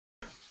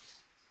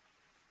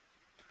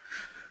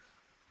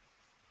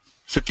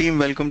So team,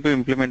 welcome to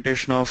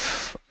implementation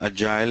of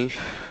Agile.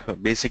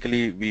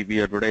 Basically,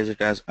 we advertise it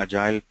as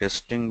Agile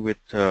Testing with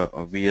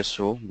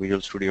VSO,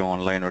 Visual Studio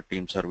Online or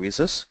Team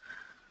Services.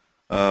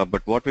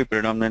 But what we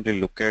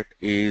predominantly look at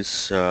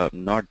is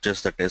not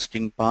just the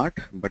testing part,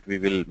 but we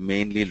will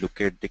mainly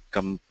look at the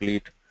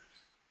complete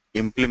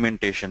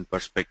implementation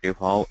perspective,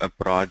 how a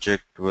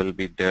project will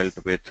be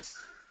dealt with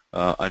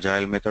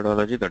Agile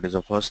methodology. That is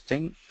the first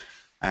thing.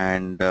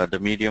 And the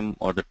medium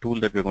or the tool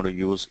that we're going to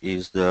use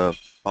is the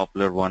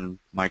popular one,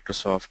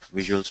 Microsoft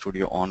Visual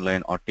Studio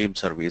Online or Team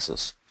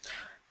Services.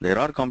 There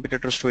are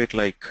competitors to it,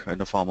 like in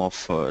the form of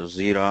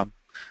Zira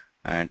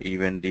and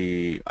even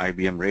the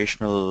IBM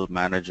Rational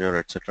Manager,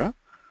 etc.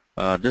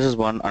 This is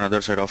one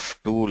another set of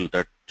tool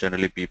that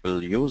generally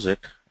people use it,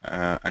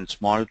 and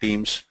small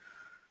teams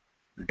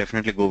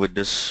definitely go with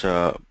this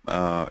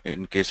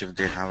in case if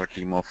they have a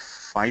team of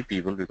 5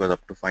 people, because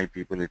up to 5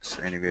 people it's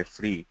anyway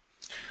free.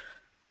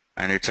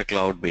 And it's a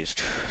cloud-based.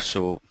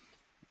 So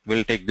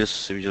we'll take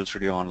this Visual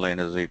Studio Online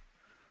as a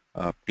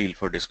tool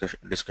for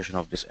discussion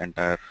of this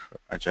entire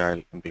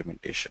Agile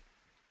implementation.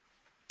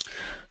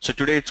 So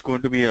today it's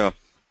going to be a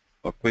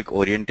quick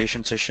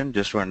orientation session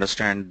just to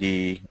understand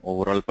the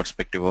overall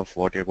perspective of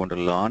what you're going to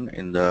learn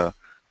in the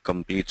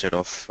complete set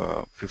of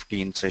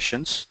 15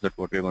 sessions that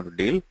what we're going to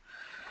deal.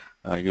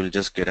 You'll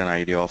just get an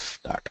idea of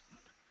that.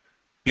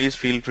 Please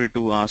feel free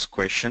to ask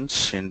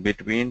questions in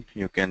between.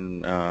 You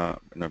can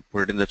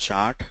put it in the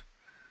chat.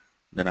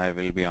 Then I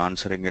will be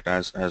answering it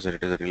as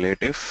it is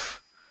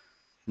relative.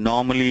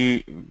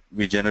 Normally,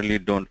 we generally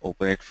don't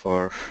open it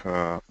for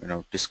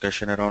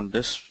discussion around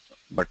this,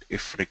 but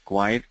if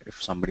required,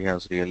 if somebody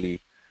has really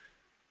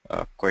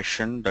a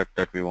question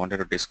that we wanted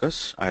to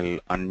discuss, I'll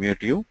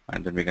unmute you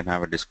and then we can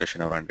have a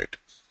discussion around it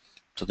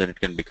so that it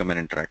can become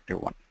an interactive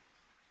one.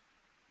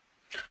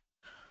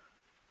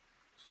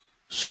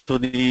 So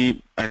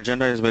the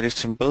agenda is very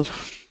simple.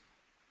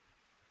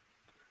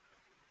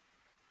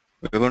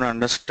 We're going to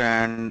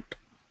understand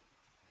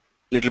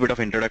a little bit of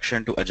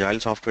introduction to Agile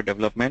software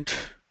development.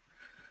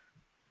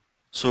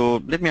 So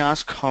let me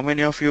ask, how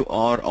many of you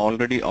are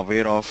already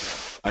aware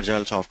of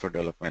Agile software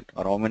development,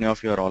 or how many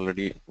of you are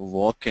already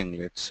working,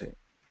 let's say?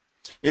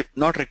 It's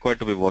not required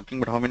to be working,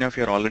 but how many of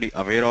you are already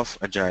aware of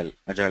Agile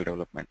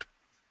development?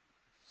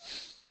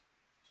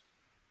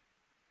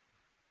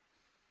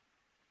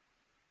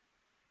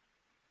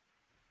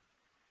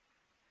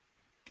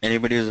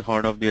 Anybody has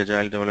heard of the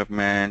Agile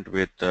development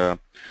with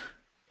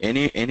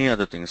any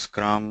other things,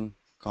 Scrum,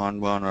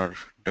 Kanban, or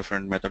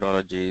different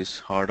methodologies?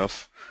 Heard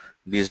of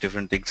these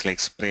different things like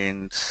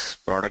sprints,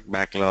 product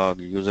backlog,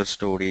 user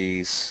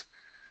stories,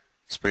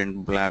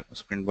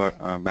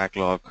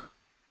 backlog,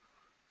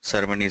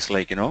 ceremonies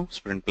like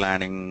sprint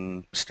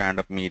planning,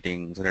 stand-up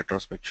meetings,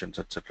 retrospections,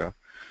 etc.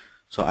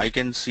 So I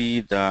can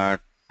see that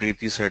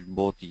Preeti said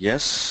both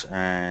yes,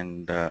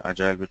 and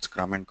Agile with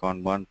Scrum and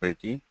Kanban.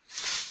 Preeti.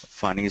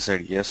 Funny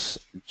said yes.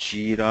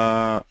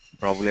 Jira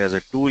probably as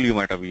a tool you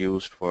might have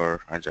used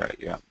for Agile.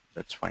 Yeah,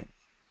 that's fine.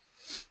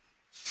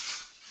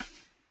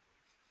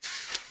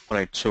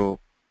 Right, so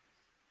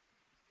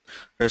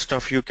rest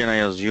of you, can I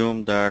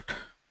assume that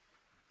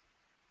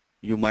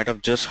you might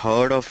have just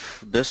heard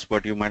of this,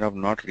 but you might have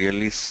not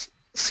really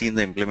seen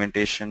the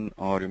implementation,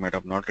 or you might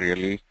have not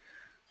really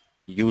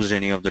used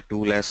any of the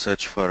tool as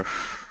such for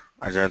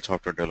Agile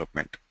software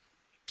development.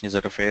 Is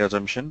that a fair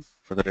assumption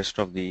for the rest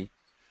of the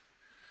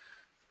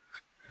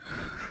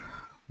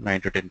 9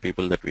 to 10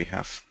 people that we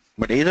have?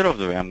 But either of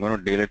the way, I'm going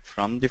to deal it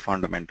from the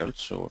fundamentals,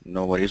 so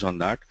no worries on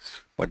that.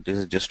 But this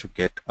is just to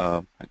get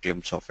a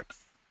glimpse of it.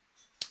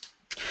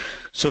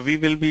 So we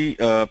will be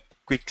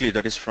quickly,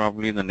 that is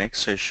probably in the next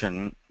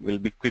session, we'll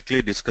be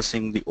quickly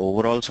discussing the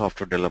overall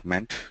software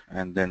development,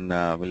 and then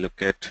we'll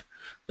look at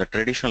the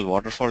traditional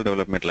waterfall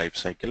development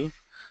lifecycle,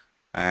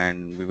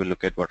 and we will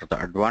look at what are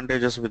the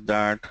advantages with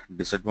that,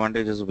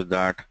 disadvantages with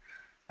that,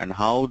 and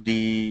how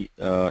the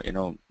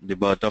the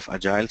birth of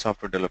Agile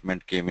software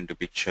development came into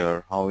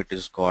picture, how it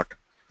is got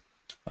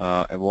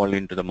evolved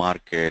into the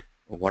market,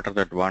 what are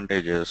the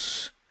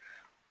advantages,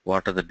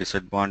 what are the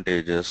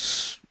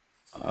disadvantages.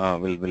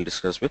 We'll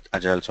discuss with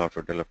Agile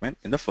software development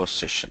in the first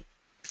session.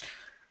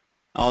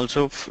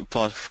 Also,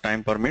 if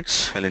time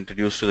permits, I'll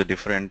introduce to the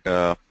different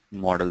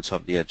models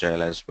of the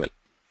Agile as well.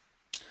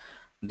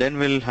 Then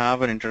we'll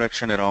have an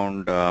introduction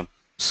around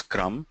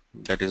Scrum.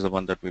 That is the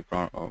one that we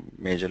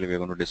majorly we're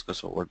going to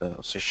discuss over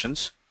the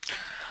sessions.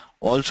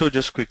 Also,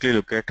 just quickly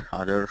look at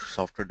other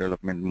software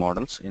development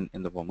models in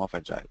the form of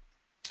Agile.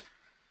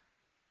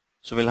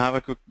 So we'll have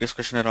a quick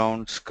discussion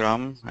around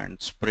Scrum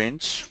and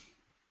sprints.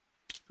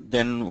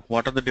 Then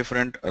what are the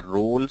different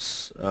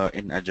roles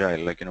in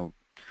Agile? Like,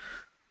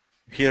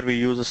 here we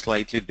use a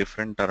slightly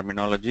different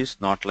terminologies,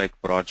 not like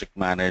project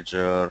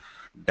manager,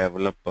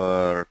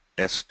 developer,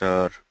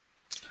 tester,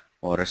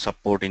 or a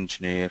support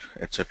engineer,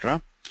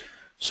 etc.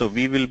 So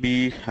we will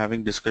be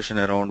having discussion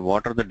around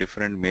what are the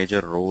different major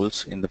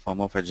roles in the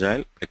form of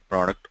Agile. Like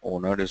product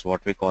owner is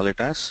what we call it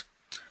as,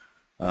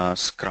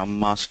 Scrum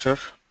master,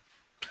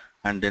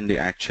 and then the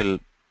actual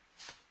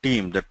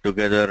team that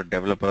together,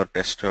 developer,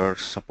 tester,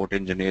 support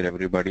engineer,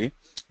 everybody,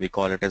 we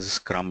call it as a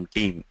Scrum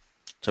team.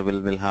 So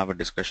we'll have a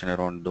discussion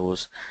around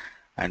those,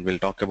 and we'll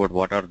talk about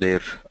what are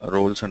their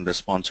roles and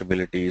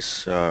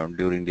responsibilities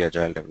during the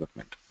agile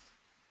development.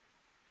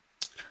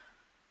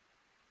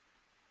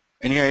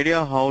 Any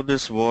idea how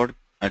this word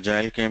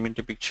agile came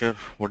into picture?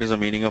 What is the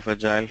meaning of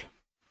agile?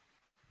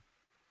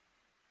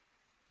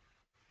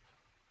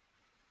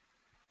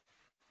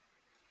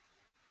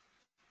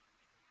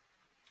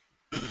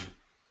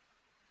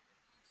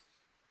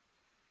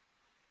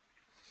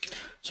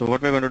 So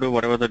what we're going to do,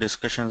 whatever the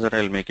discussions that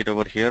I'll make it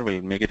over here,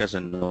 we'll make it as a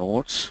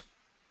notes,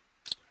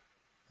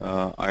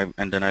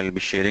 and then I'll be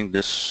sharing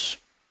this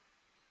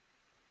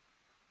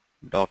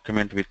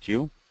document with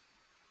you.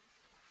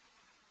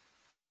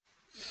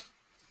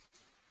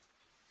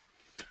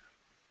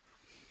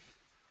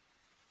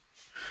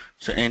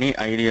 So any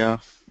idea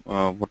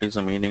what is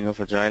the meaning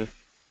of agile?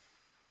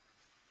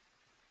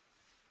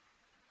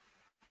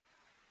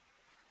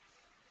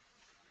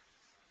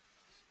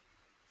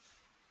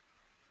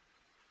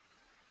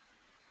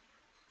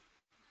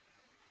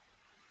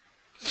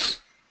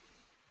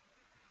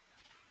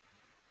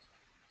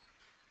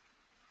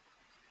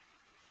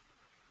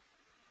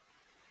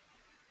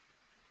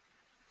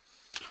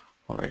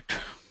 All right.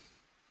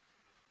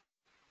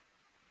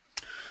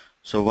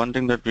 So one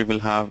thing that we will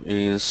have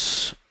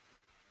is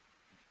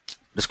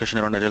discussion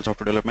around agile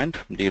software development,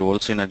 the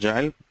roles in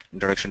agile,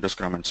 introduction to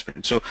Scrum and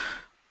Sprint. So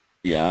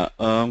yeah,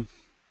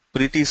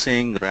 Preeti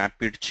saying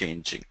rapid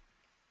changing.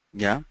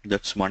 Yeah,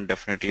 that's one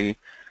definitely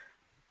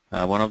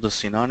one of the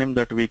synonym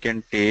that we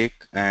can take,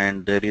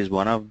 and there is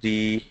one of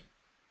the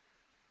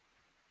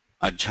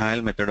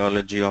agile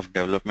methodology of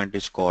development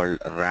is called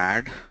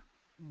RAD.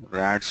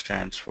 RAD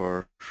stands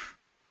for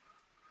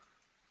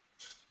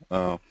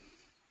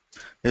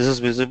is this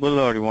visible,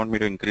 or you want me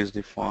to increase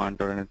the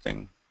font or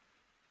anything?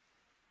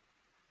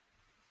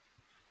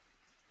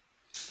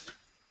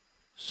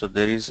 So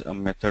there is a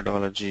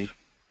methodology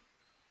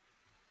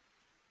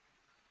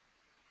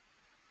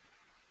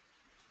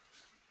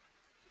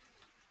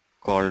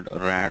called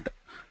RAD.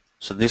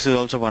 So this is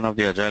also one of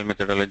the agile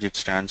methodology. It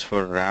stands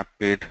for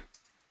Rapid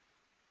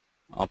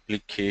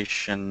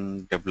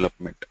Application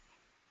Development.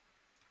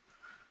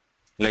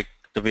 Like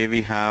the way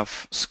we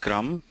have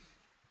Scrum,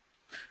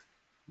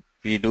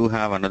 we do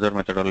have another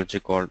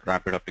methodology called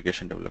Rapid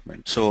Application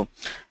Development. So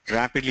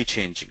rapidly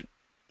changing,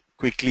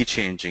 quickly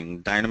changing,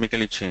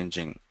 dynamically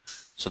changing.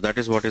 So that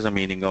is what is the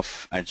meaning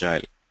of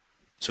agile.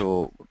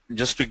 So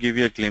just to give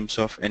you a glimpse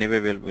of, anyway,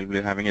 we'll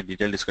be having a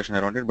detailed discussion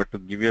around it, but to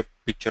give you a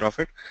picture of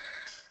it,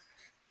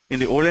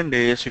 in the olden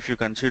days, if you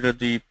consider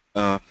the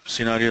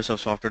scenarios of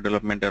software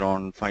development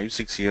around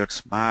 5-6 years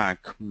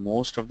back,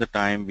 most of the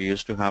time we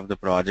used to have the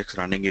projects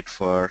running it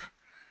for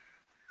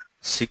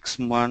 6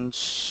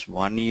 months,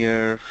 1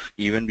 year,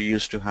 even we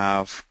used to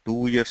have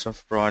 2 years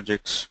of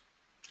projects.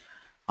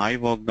 I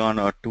worked on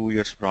a 2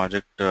 years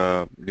project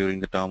during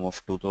the term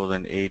of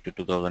 2008 to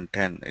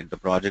 2010. The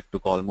project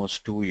took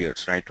almost 2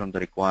 years, right from the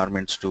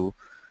requirements to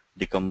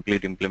the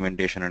complete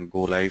implementation and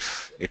go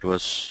live. It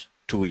was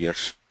 2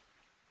 years.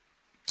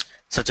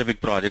 Such a big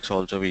projects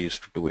also we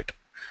used to do it.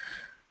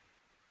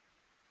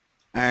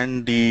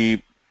 And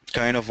the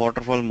kind of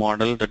waterfall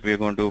model that we're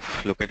going to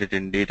look at it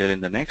in detail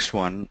in the next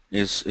one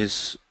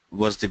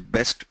was the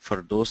best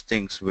for those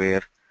things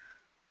where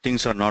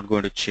things are not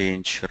going to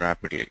change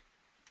rapidly.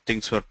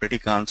 Things were pretty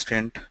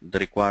constant. The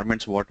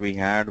requirements what we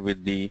had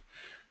with the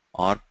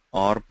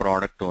our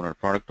product owner.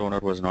 Product owner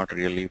was not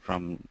really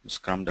from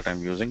Scrum that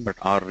I'm using, but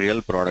our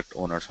real product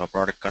owners, our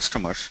product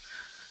customers,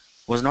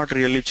 was not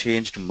really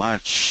changed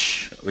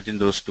much within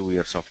those 2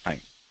 years of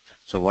time.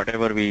 So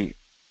whatever we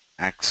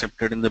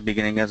accepted in the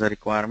beginning as a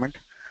requirement,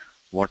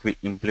 what we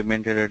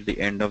implemented at the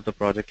end of the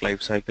project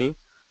lifecycle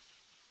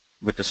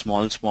with the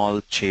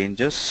small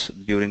changes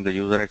during the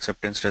user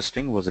acceptance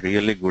testing was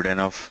really good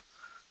enough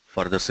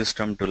for the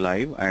system to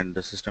live, and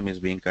the system is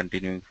being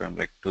continuing from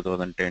like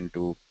 2010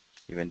 to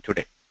even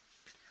today.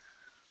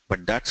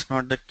 But that's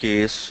not the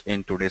case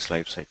in today's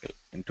life cycle.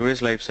 In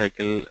today's life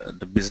cycle,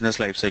 the business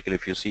life cycle,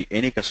 if you see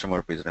any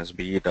customer business,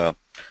 be it a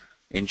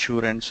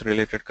insurance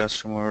related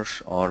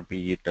customers or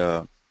be it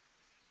a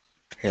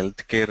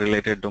healthcare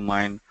related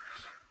domain,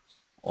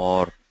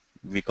 or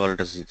we call it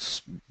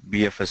as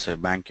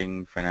BFSI,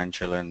 banking,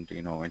 financial, and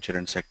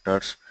insurance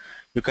sectors.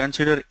 You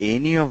consider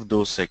any of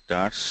those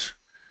sectors,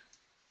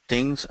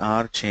 things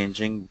are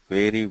changing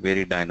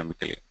very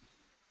dynamically.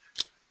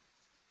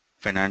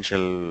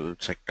 Financial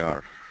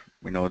sector,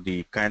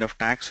 the kind of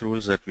tax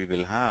rules that we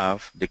will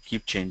have, they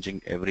keep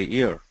changing every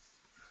year.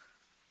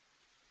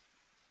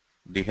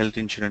 The health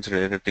insurance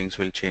related things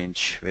will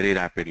change very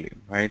rapidly,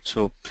 right?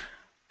 So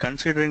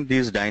considering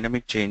these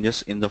dynamic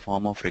changes in the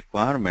form of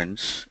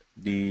requirements,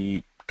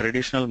 the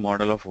traditional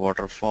model of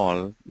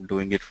waterfall,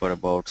 doing it for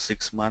about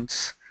 6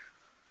 months,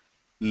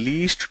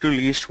 least to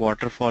least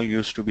waterfall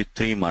used to be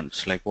 3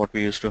 months. Like what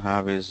we used to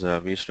have is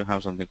we used to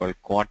have something called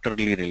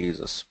quarterly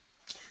releases.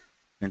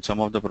 In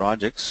some of the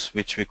projects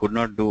which we could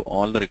not do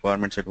all the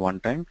requirements at one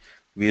time,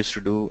 we used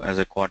to do as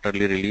a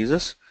quarterly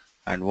releases,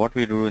 And what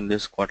we do in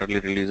this quarterly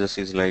releases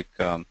is like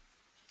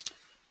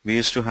we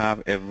used to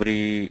have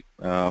every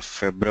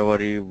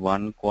February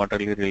one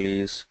quarterly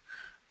release,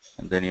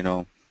 and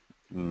then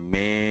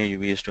May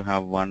we used to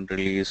have one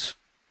release,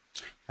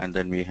 and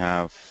then we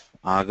have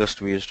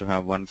August we used to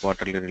have one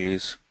quarterly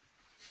release,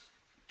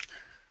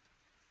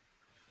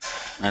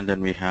 and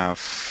then we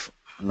have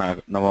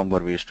November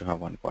we used to have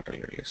one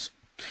quarterly release.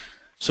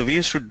 So we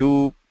used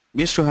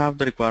to have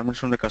the requirements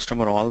from the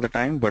customer all the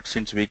time, but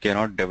since we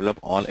cannot develop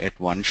all at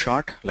one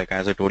shot, like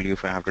as I told you,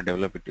 if I have to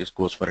develop it, it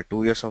goes for a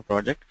 2 years of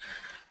project.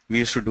 We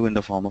used to do in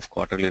the form of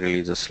quarterly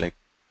releases, like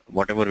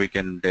whatever we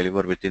can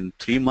deliver within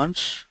 3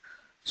 months.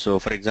 So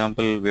for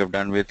example, we have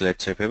done with,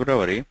 let's say,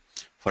 February.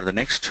 For the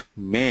next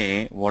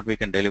May, what we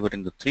can deliver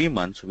in the 3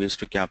 months, we used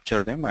to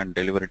capture them and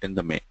deliver it in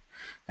the May.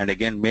 And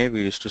again, May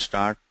we used to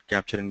start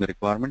capturing the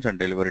requirements and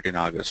deliver it in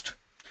August.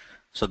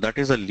 So that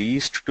is a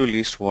least to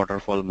least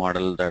waterfall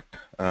model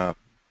that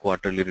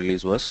quarterly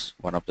release was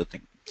one of the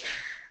things.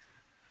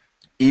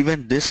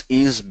 Even this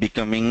is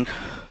becoming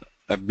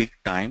a big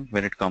time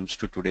when it comes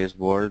to today's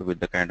world with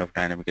the kind of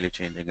dynamically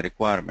changing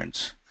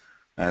requirements,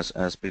 as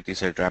Preeti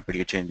said,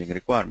 rapidly changing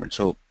requirements.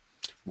 So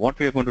what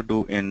we are going to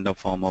do in the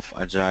form of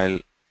agile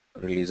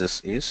releases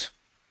is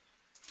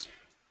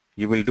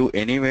you will do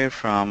anywhere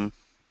from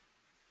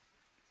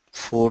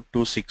 4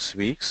 to 6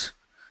 weeks.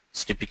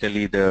 It's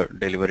typically the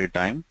delivery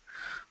time,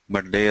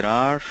 but there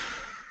are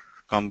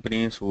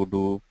companies who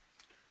do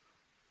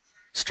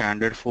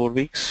standard 4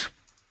 weeks.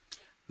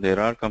 There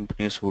are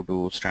companies who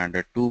do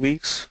standard 2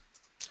 weeks.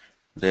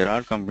 There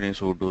are companies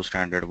who do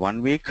standard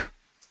 1 week,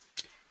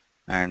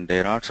 and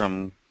there are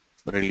some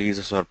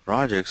releases or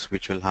projects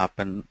which will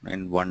happen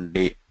in 1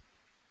 day.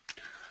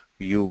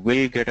 You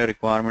will get a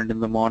requirement in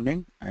the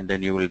morning and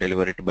then you will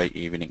deliver it by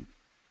evening.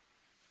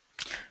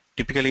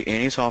 Typically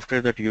any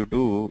software that you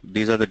do,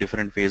 these are the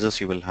different phases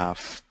you will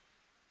have.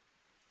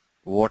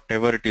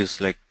 Whatever it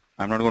is, like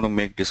I'm not going to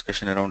make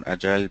discussion around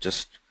agile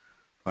just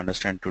to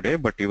understand today,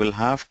 but you will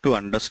have to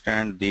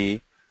understand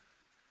the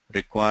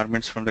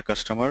requirements from the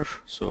customer.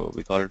 So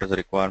we call it as a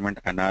requirement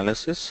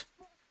analysis,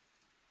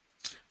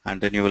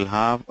 and then you will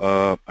have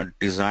a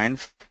design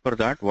for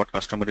that, what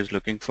customer is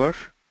looking for.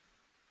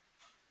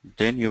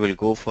 Then you will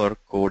go for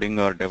coding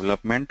or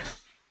development.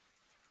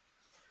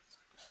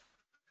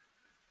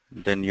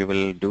 Then you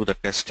will do the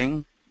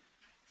testing.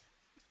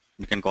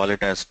 You can call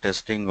it as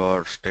testing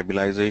or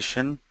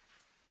stabilization.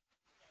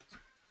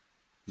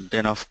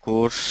 Then of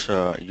course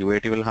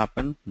UAT will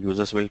happen,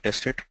 users will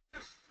test it.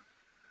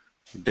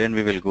 Then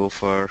we will go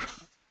for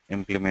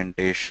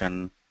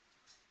implementation,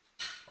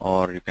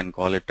 or you can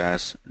call it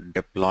as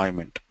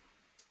deployment.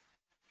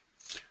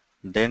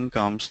 Then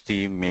comes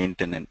the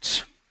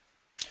maintenance.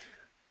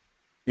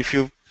 If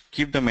you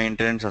keep the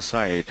maintenance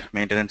aside,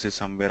 maintenance is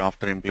somewhere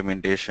after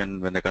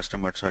implementation when the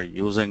customers are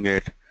using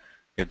it,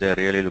 if they're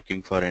really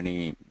looking for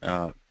any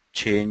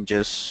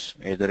changes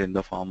either in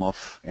the form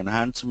of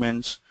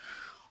enhancements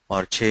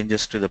or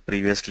changes to the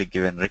previously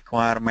given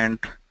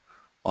requirement,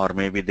 or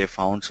maybe they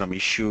found some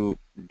issue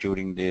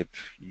during their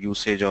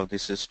usage of the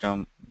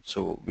system.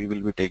 So we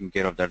will be taking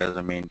care of that as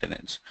a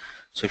maintenance.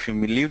 So if you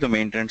leave the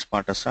maintenance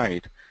part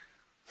aside,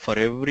 for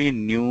every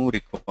new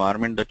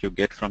requirement that you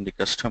get from the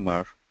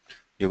customer,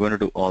 you're going to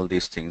do all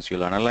these things.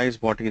 You'll analyze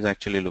what he's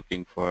actually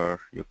looking for.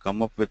 You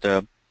come up with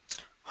a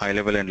high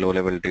level and low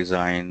level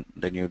design.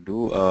 Then you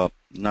do,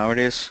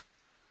 nowadays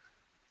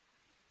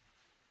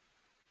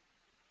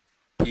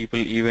people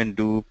even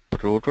do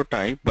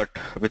prototype, but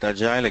with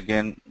Agile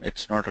again,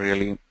 it's not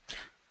really,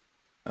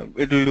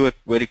 it will do a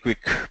very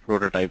quick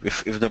prototype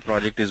if the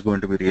project is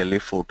going to be really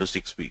 4 to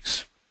 6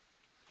 weeks.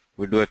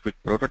 We do a quick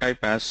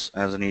prototype as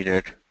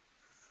needed.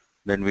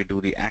 Then we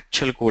do the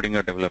actual coding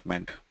or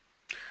development.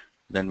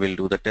 Then we'll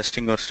do the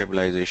testing or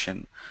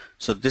stabilization.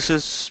 So this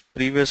is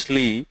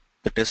previously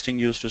the testing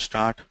used to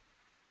start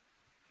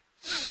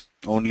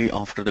only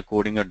after the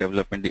coding or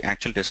development, the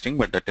actual testing,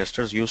 but the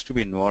testers used to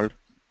be involved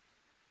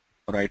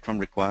right from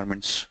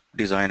requirements,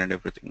 design and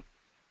everything.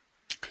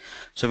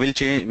 So we'll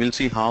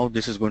see how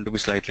this is going to be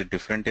slightly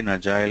different in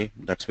Agile.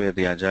 That's where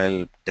the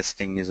Agile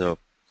testing is a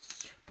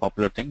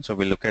popular thing. So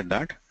we'll look at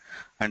that.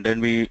 And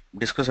then we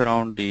discuss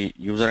around the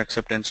user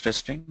acceptance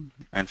testing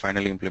and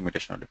finally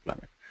implementation or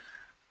deployment.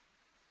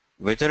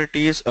 Whether it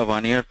is a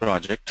 1-year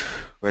project,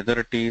 whether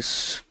it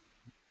is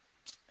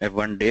a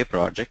 1-day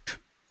project,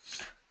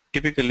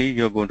 typically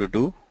you're going to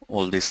do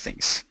all these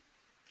things.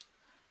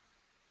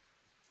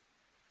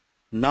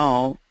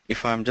 Now,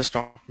 if I'm just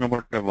talking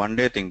about a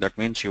 1-day thing, that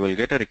means you will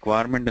get a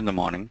requirement in the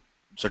morning.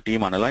 So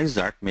team analyze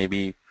that.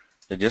 Maybe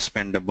they just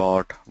spend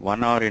about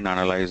 1 hour in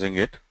analyzing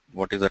it.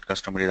 What is that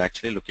customer is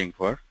actually looking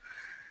for?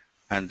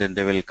 And then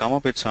they will come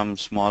up with some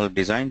small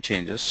design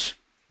changes,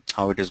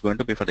 how it is going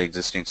to be for the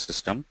existing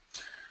system.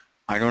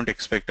 I don't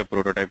expect a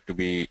prototype to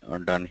be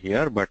done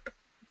here, but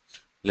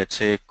let's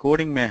say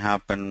coding may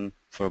happen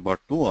for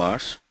about 2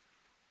 hours,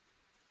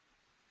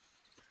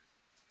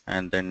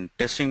 and then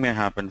testing may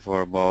happen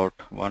for about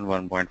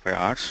 1.5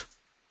 hours,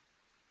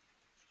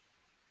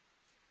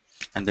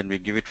 and then we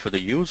give it for the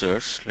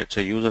users. Let's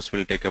say users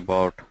will take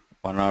about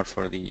 1 hour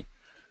for the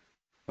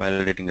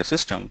validating the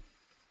system,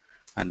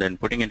 and then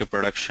putting into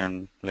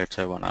production, let's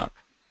say 1 hour.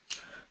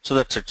 So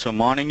that's it. So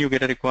morning you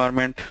get a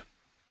requirement,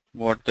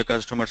 what the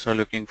customers are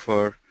looking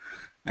for,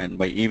 and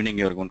by evening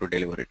you're going to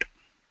deliver it.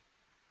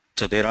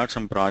 So there are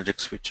some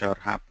projects which are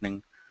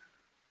happening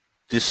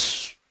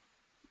this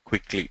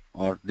quickly,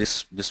 or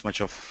this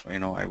much of,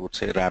 I would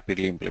say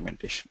rapidly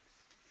implementation.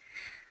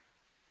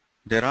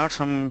 There are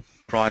some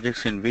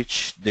projects in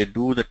which they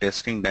do the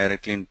testing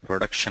directly in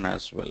production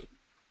as well.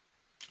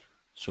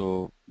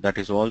 So that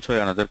is also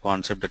another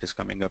concept that is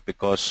coming up,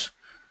 because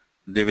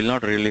they will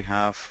not really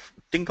have,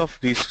 think of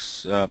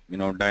these,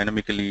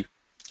 dynamically,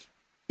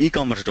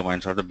 e-commerce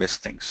domains are the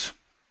best things.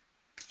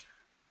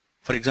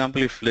 For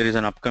example, if there is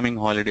an upcoming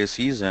holiday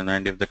season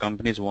and if the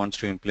companies wants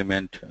to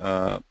implement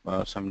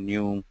some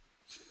new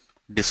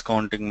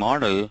discounting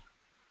model,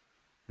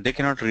 they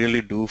cannot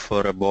really do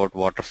for about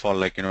waterfall,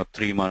 like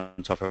 3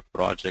 months of a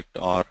project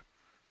or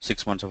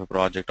 6 months of a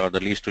project, or the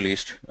least to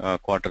least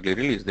quarterly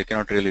release. They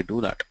cannot really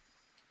do that.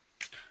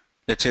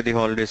 Let's say the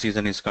holiday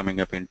season is coming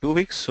up in 2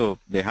 weeks, so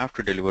they have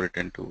to deliver it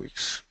in 2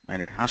 weeks,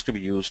 and it has to be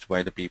used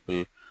by the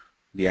people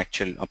the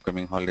actual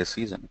upcoming holiday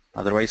season.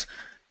 Otherwise,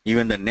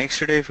 even the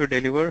next day if you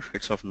deliver,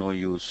 it's of no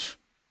use.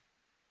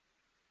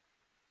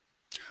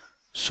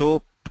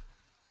 So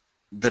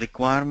the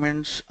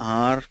requirements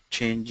are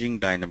changing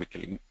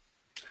dynamically.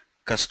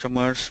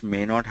 Customers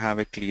may not have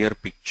a clear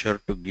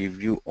picture to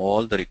give you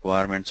all the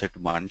requirements at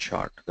one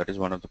shot. That is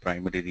one of the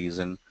primary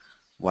reasons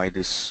why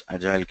this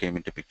Agile came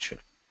into picture.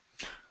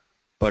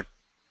 But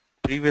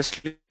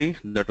previously,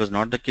 that was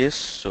not the case.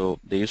 So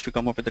they used to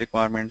come up with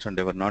requirements and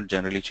they were not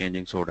generally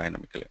changing so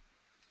dynamically.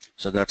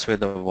 So that's where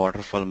the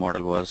waterfall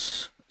model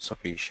was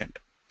sufficient.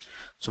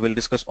 So we'll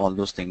discuss all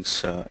those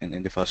things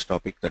in the first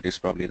topic, that is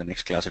probably the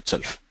next class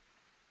itself.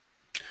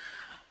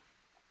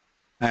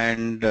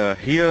 And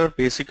here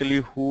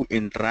basically who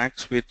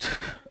interacts with,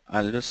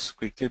 I'll just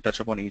quickly touch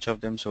upon each of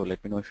them. So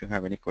let me know if you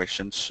have any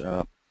questions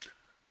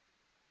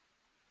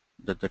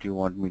that you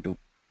want me to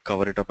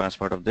cover it up as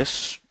part of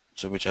this,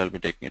 so which I'll be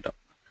taking it up.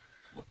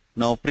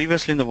 Now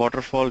previously in the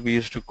waterfall we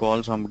used to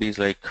call somebody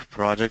like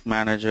project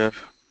manager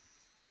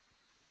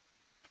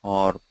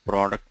or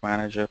product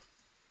manager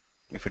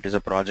if it is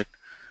a project.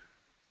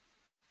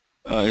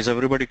 Is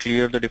everybody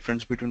clear the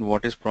difference between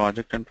what is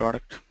project and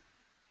product?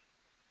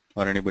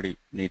 Or anybody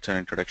needs an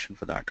introduction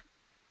for that?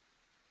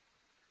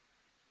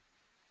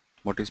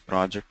 What is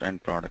project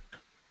and product?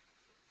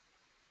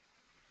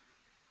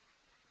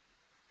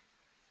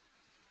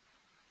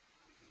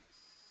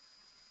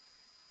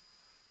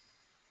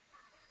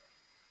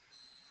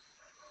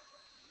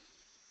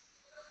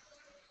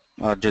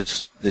 Or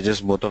they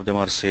just both of them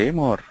are same,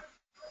 or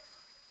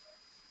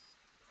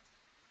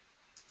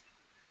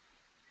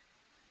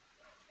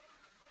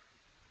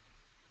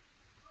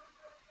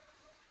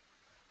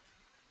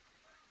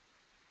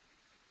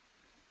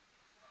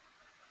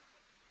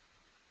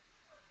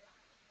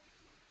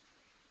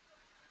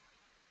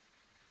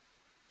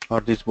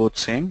these both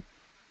same?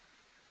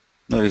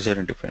 Or is there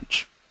a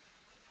difference?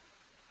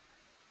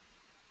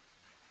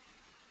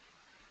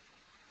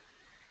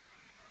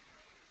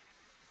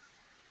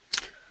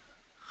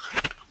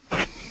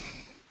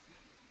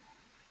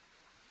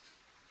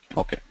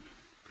 Okay.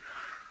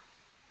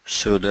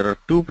 So there are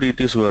two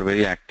Preetis who are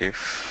very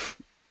active.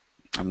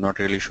 I'm not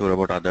really sure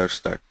about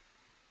others, that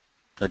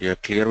you're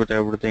clear with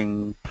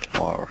everything,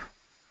 or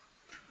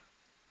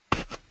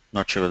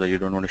not sure whether you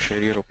don't want to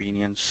share your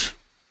opinions.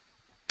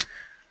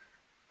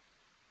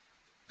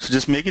 So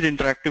just make it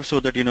interactive so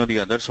that the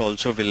others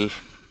also will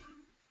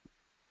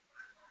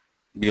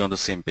be on the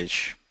same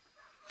page.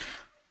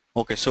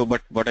 Okay, so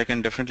but what I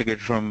can definitely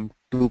get from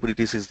two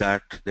Preetis is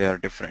that they are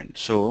different.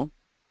 So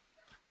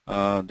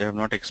they have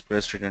not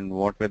expressed it in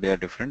what way they are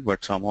different,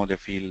 but somehow they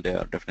feel they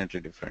are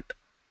definitely different.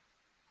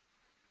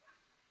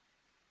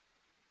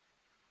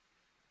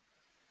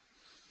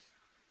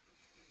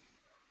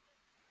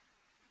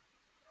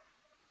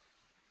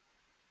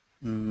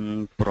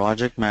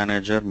 Project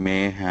manager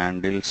may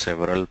handle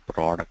several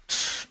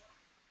products.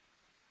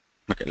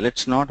 Okay,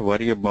 let's not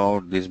worry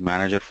about this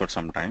manager for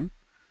some time.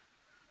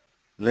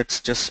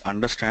 Let's just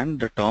understand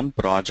the term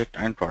project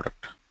and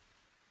product.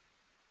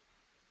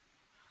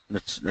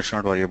 Let's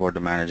not worry about the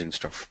managing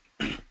stuff.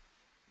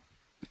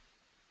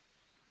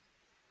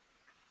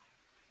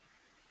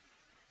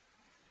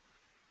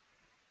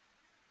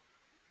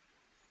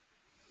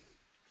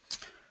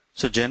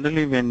 So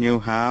generally when you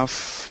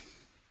have,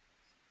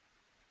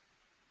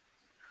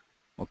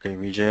 okay,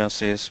 Vijaya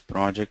says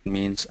project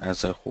means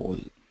as a whole.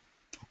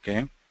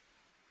 Okay,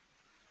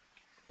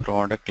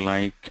 product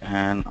like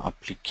an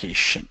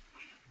application.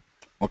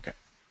 Okay,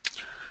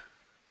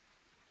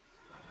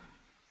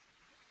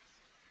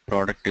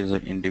 product is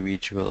an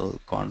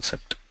individual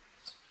concept.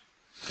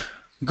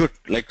 Good,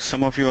 like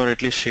some of you are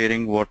at least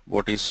sharing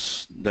what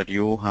is that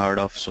you heard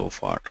of so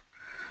far.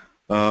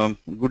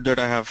 Good that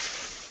I have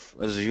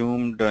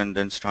assumed and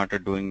then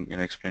started doing,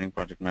 explaining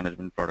project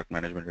management, product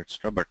management,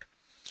 etc. But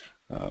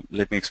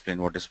let me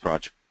explain what is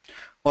project,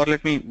 or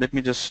let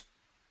me just,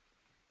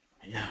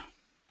 yeah.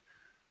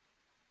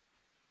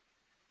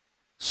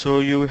 So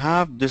you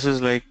have, this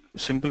is like,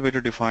 simple way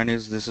to define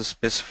is this is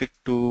specific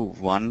to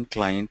one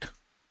client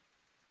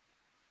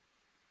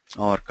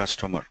or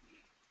customer.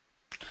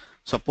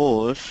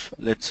 Suppose,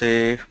 let's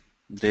say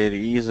there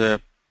is there's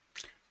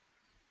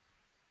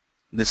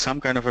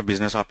some kind of a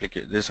business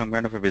application, there's some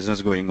kind of a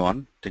business going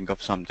on, think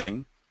of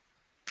something,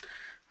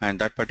 and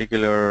that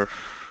particular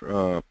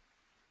uh,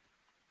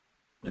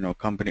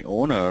 company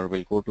owner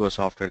will go to a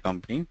software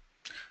company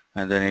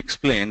and then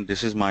explain,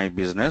 this is my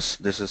business,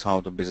 this is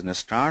how the business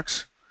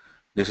starts,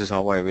 this is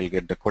how I will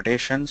get the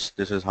quotations,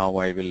 this is how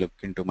I will look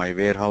into my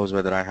warehouse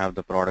whether I have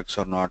the products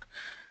or not,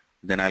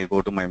 then I'll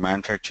go to my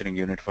manufacturing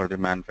unit for the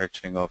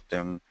manufacturing of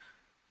them,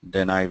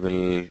 then I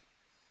will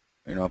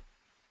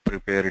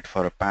prepare it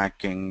for a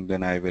packing,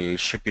 then I will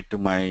ship it to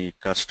my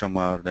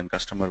customer, then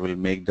customer will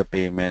make the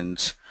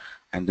payments,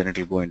 and then it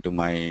will go into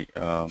my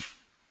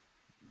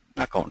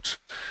accounts.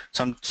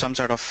 Some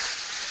sort of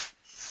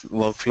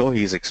workflow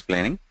he is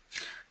explaining,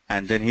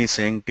 and then he's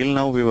saying till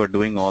now we were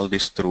doing all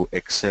this through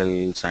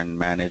Excels and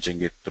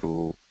managing it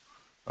through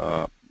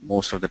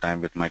most of the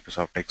time with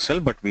Microsoft Excel,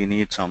 but we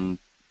need some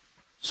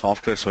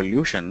software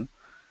solution,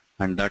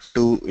 and that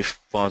too, if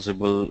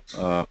possible,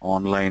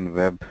 online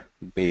web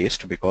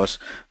based, because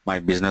my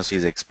business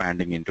is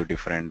expanding into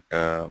different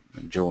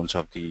zones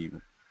of the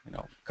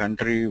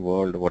country,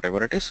 world,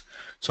 whatever it is.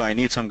 So I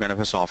need some kind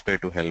of a software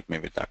to help me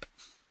with that.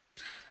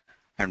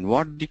 And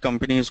what the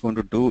company is going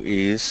to do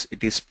is,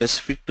 it is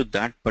specific to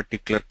that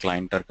particular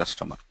client or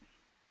customer.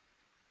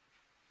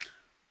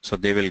 So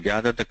they will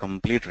gather the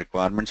complete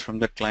requirements from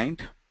the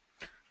client.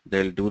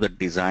 They'll do the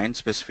design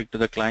specific to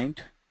the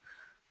client,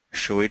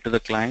 show it to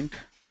the client,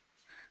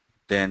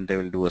 then they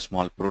will do a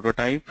small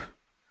prototype,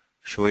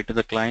 show it to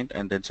the client,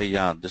 and then say,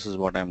 yeah, this is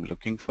what I'm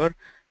looking for.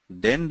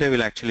 Then they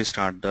will actually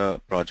start the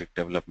project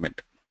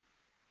development,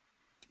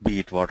 be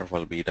it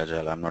waterfall, be it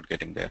agile, I'm not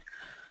getting there.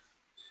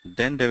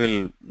 Then they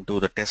will do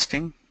the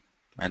testing,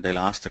 and they'll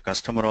ask the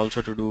customer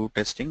also to do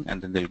testing,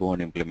 and then they'll go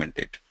and implement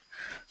it.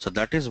 So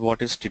that is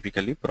what is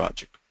typically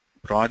project.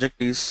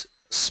 Project is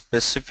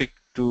specific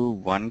to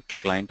one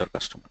client or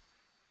customer.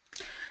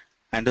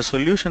 And the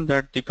solution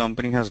that the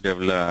company has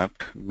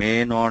developed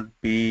may not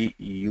be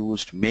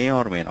used, may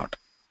or may not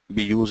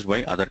be used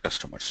by other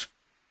customers,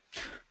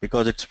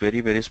 because it's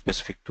very, very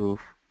specific to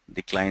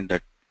the client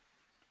that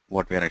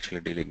what we are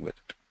actually dealing with.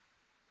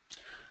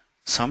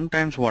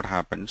 Sometimes what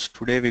happens,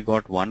 today we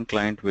got one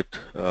client with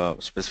a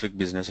specific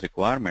business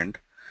requirement,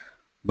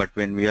 but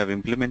when we have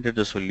implemented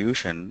the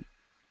solution,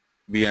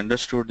 we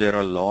understood there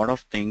are a lot of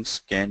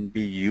things can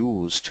be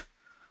used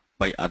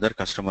by other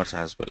customers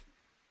as well.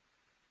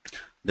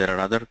 There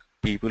are other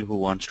people who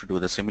wants to do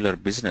the similar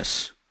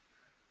business,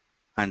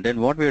 and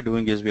then what we are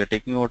doing is we are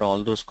taking out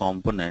all those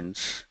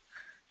components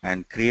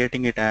and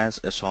creating it as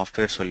a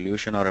software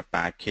solution or a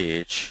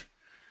package,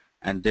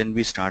 and then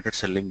we started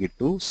selling it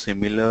to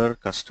similar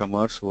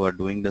customers who are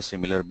doing the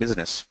similar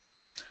business.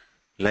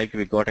 Like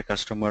we got a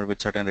customer with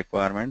certain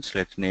requirements,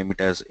 let's name it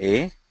as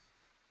A,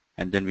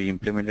 and then we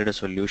implemented a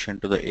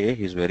solution to the A,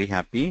 he's very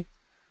happy.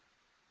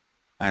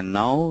 And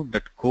now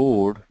that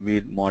code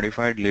we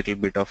modified little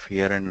bit of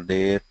here and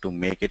there to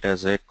make it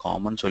as a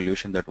common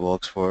solution that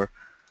works for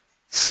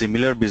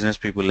similar business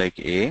people like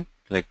A,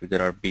 like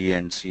there are B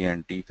and C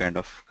and D kind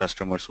of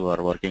customers who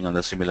are working on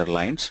the similar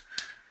lines,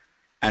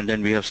 and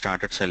then we have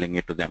started selling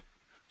it to them.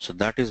 So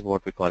that is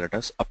what we call it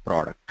as a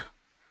product.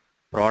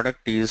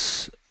 Product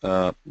is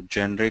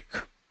generic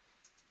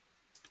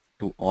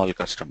to all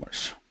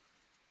customers.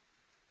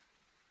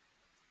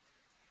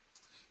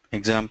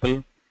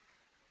 Example,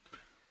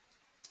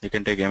 you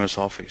can take MS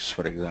Office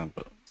for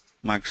example.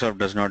 Microsoft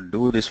does not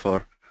do this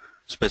for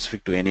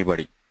specific to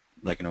anybody,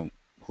 like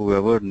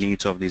whoever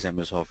needs of this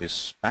MS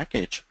Office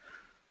package,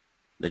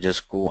 they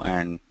just go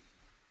and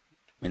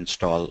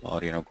install,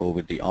 or go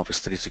with the Office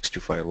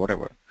 365 or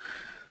whatever.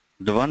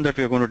 The one that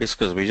we are going to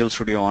discuss, Visual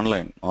Studio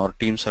Online or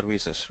Team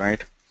Services,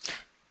 right?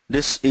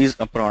 This is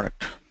a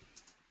product.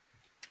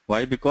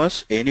 Why?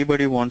 Because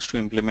anybody wants to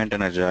implement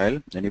an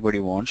Agile, anybody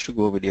wants to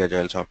go with the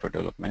Agile software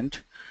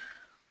development,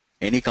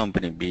 any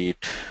company, be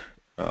it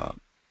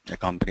a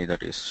company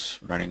that is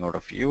running out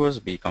of US,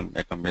 be a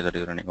company that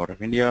is running out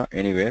of India,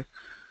 anywhere,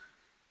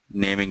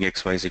 naming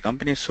XYZ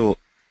company. So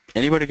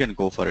anybody can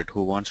go for it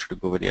who wants to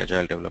go with the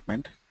Agile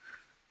development.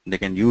 They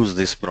can use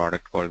this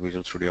product called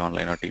Visual Studio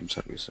Online or Team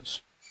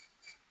Services.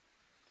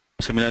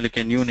 Similarly,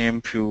 can you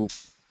name few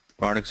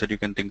products that you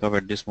can think of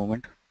at this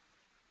moment?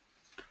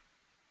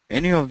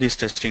 Any of these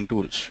testing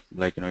tools,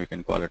 like you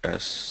can call it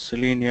as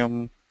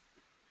Selenium,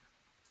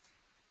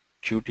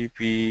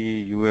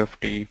 QTP,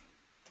 UFT,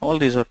 all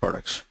these are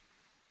products.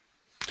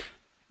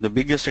 The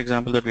biggest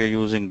example that we are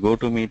using,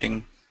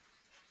 GoToMeeting,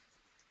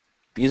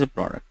 is a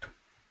product.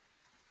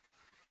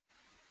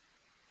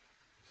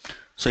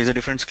 So is the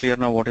difference clear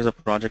now? What is a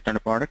project and a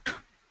product?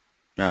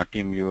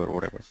 TeamViewer or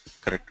whatever,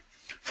 correct,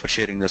 for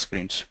sharing the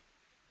screens.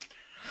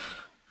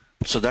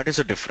 So that is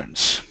a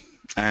difference.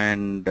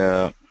 And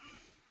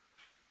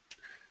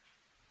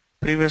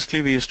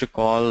previously we used to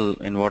call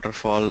in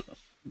waterfall,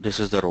 this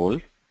is the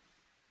role,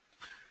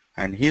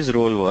 and his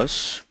role was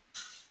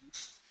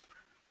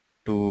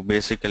to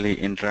basically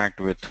interact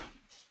with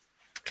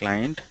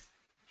client,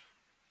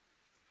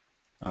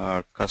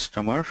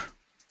 customer,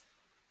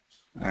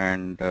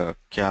 and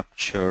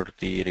capture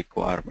the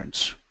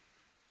requirements.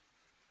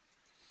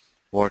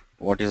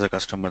 What is a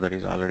customer that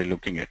is already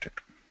looking at it?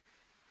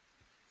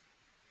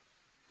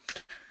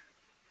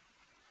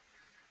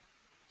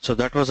 So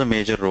that was a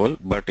major role,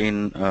 but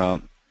in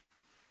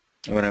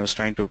when I was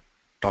trying to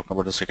talk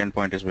about the second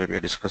point is where we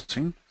are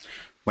discussing.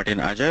 But in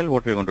Agile,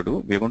 what we're going to do,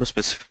 we're going to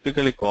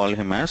specifically call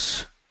him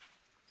as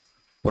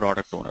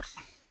product owner.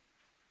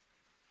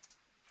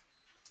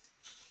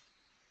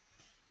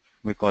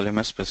 We call him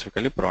as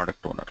specifically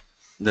product owner.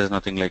 There's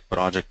nothing like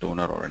project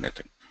owner or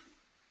anything.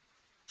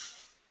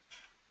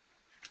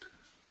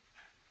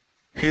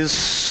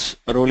 His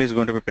role is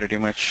going to be pretty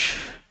much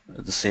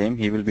the same.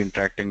 He will be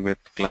interacting with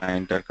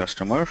client or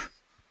customer,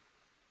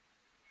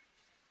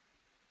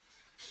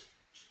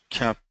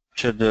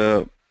 capture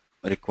the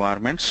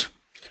requirements,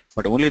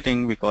 but only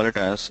thing we call it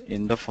as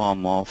in the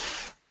form of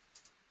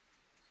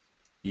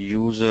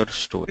user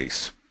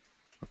stories.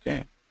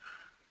 Okay.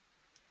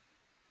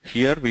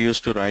 Here we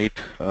used to write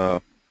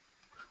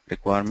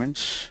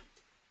requirements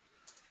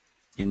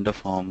in the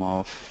form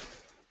of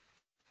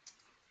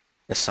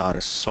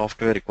SRS,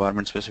 software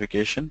requirement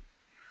specification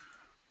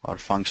or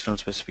functional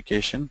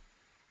specification.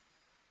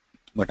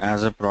 But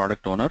as a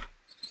product owner,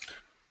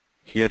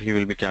 here he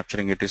will be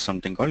capturing it is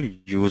something called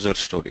user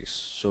stories.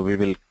 So we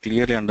will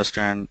clearly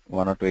understand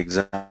one or two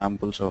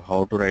examples of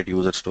how to write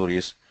user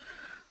stories.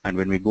 And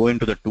when we go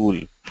into the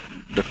tool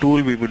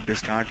we would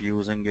start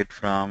using it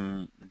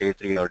from day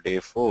 3 or day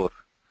 4.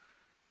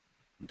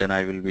 Then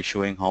I will be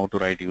showing how to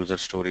write user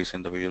stories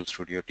in the Visual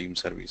Studio Team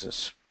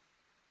Services.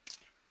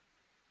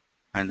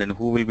 And then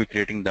who will be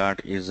creating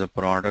that is a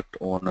product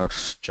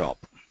owner's job.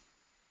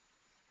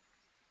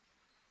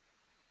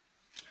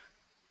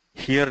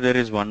 Here there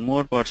is one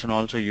more person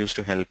also used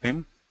to help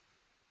him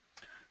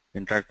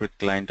interact with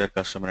client or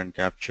customer and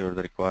capture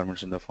the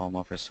requirements in the form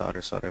of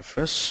SRS or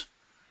FS.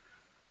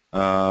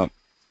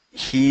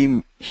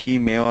 He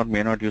may or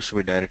may not used to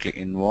be directly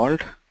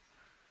involved.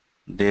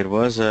 There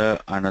was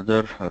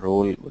another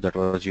role that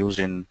was used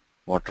in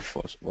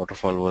Waterfall.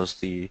 Waterfall was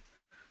the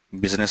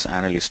business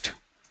analyst.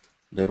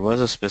 There was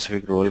a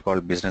specific role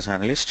called business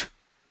analyst,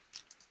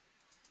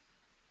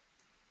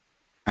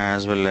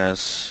 as well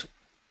as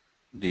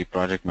the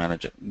project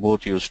manager.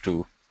 Both used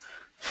to,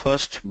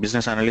 first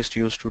business analyst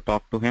used to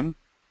talk to him,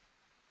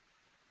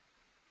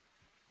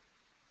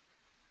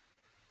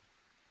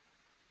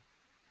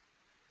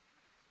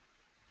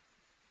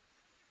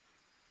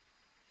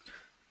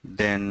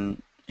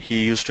 then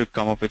he used to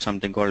come up with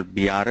something called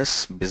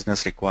BRS,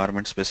 business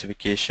requirement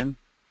specification.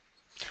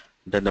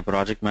 Then the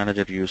project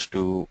manager used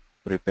to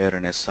prepare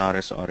an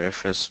SRS or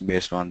FS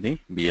based on the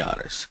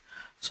BRS.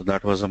 So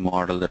that was a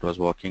model that was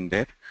working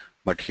there.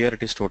 But here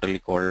it is totally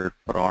called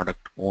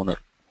product owner,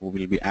 who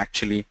will be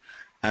actually,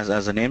 as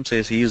the name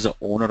says, he is the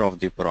owner of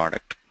the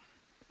product.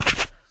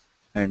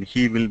 And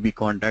he will be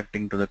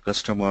contacting to the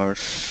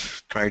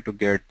customers, try to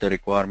get the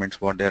requirements,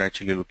 what they're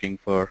actually looking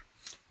for,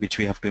 which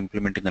we have to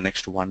implement in the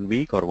next 1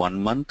 week or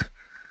 1 month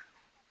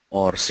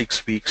or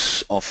 6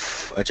 weeks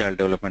of agile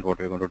development, what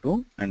we're going to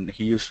do. And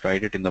he used to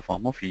write it in the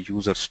form of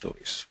user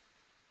stories.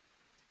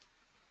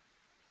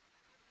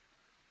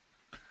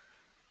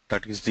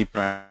 That is the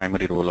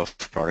primary role of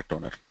product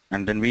owner.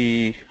 And then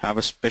we have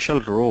a special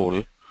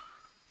role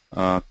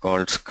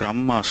called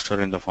Scrum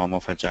Master in the form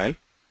of Agile.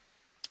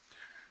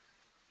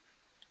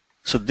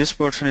 So this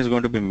person is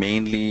going to be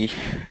mainly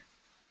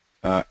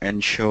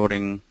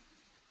ensuring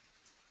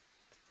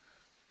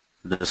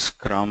the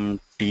Scrum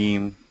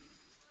team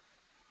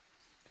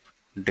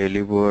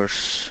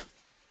delivers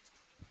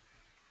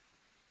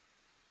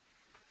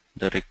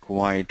the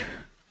required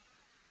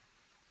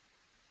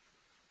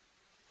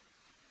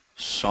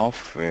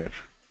software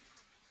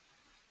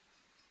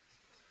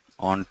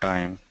on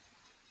time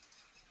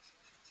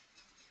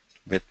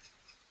with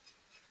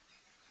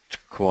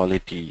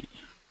quality,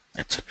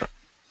 etc.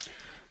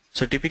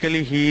 So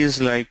typically he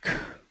is like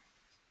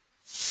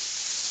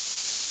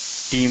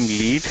team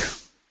lead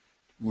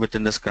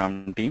within the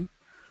Scrum team.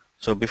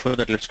 So before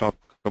that, let's talk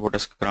about a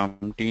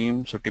Scrum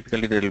team. So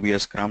typically there will be a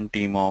Scrum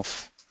team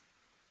of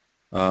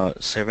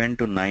 7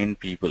 to 9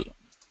 people.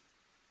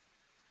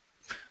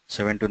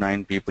 7 to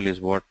 9 people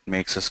is what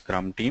makes a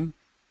Scrum team.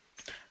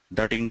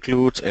 That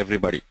includes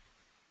everybody: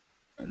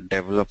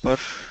 developer,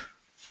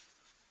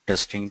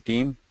 testing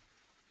team,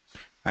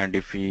 and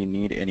if we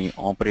need any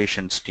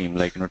operations team,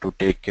 like to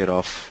take care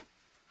of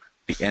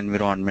the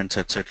environments,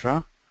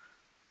 etc.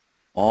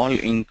 All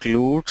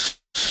includes,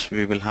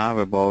 we will have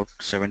about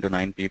 7 to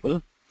 9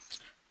 people,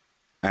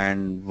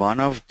 and one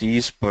of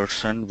these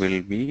person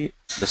will be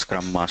the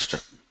Scrum Master.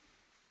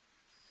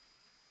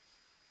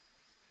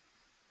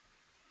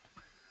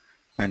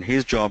 And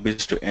his job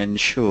is to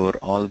ensure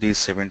all these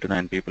 7 to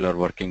 9 people are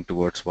working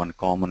towards one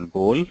common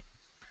goal,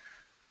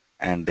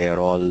 and they are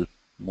all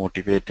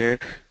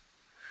motivated,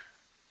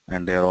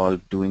 and they are all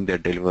doing their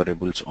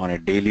deliverables on a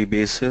daily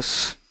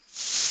basis.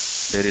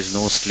 There is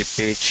no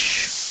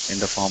slippage in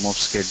the form of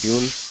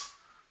schedule.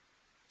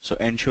 So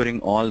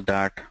ensuring all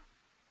that.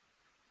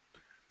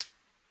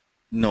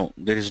 No,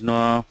 there is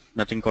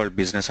nothing called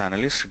business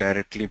analyst.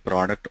 Directly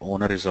product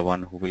owner is the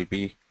one who will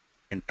be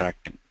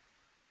interacting.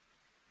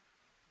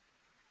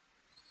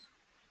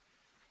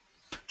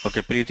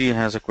 Okay, Preeti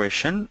has a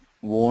question.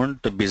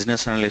 Won't the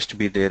business analyst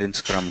be there in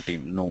Scrum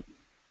team? No.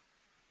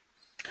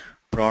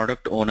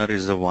 Product owner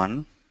is the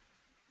one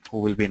who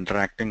will be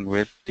interacting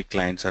with the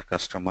clients or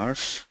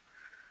customers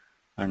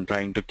and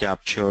trying to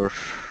capture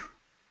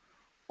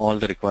all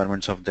the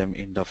requirements of them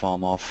in the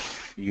form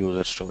of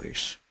user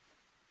stories.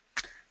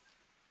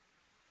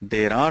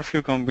 There are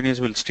few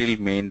companies will still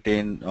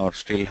maintain or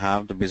still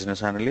have the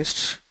business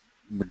analysts,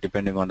 but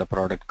depending on the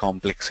product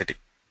complexity.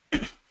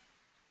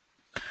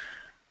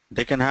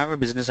 They can have a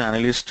business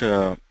analyst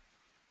to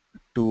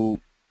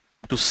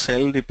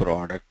sell the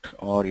product,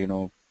 or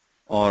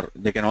or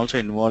they can also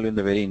involve in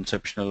the very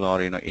inceptional or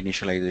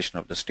initialization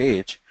of the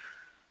stage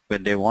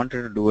when they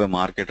wanted to do a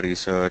market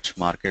research,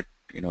 market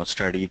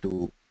study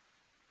to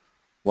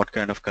what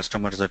kind of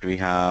customers that we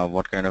have,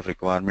 what kind of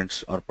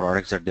requirements or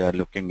products that they are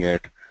looking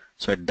at.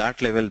 So at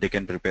that level, they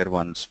can prepare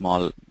one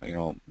small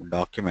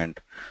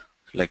document.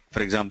 Like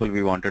for example,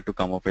 we wanted to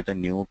come up with a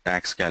new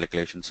tax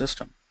calculation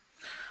system.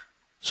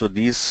 So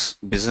these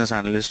business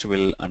analysts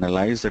will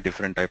analyze the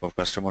different type of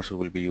customers who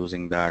will be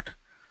using that.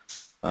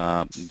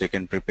 They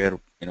can prepare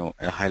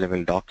a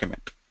high-level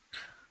document.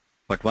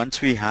 But once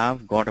we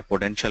have got a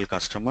potential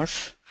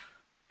customers,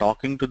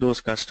 talking to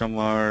those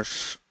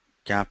customers,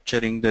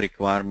 capturing the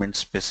requirements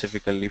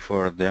specifically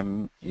for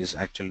them is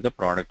actually the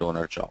product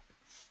owner job.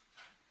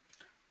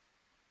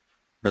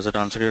 Does that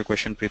answer your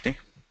question, Preeti?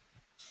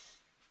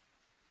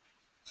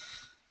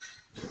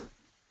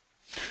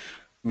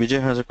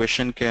 Vijay has a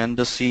question. Can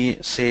the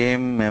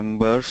same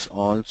members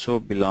also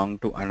belong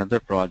to another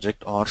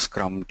project or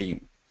Scrum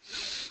team?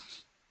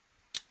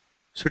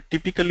 So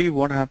typically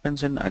what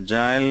happens in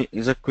Agile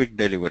is a quick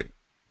delivery.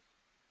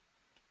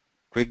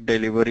 Quick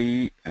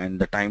delivery, and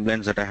the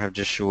timelines that I have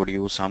just showed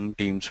you, some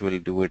teams will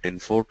do it in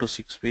 4 to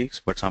 6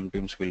 weeks, but some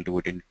teams will do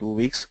it in 2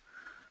 weeks,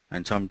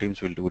 and some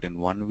teams will do it in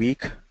 1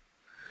 week.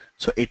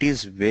 So it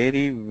is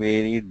very,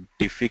 very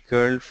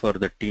difficult for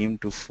the team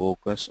to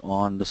focus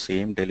on the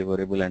same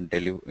deliverable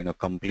and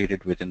complete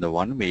it within the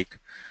 1 week.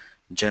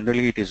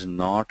 Generally, it is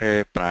not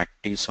a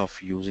practice of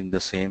using the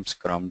same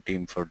Scrum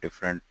team for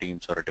different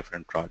teams or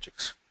different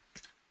projects.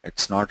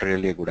 It's not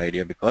really a good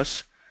idea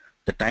because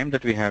the time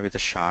that we have is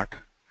short,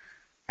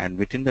 and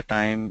within the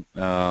time,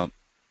 so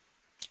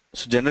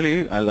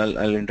generally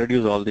I'll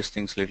introduce all these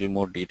things a little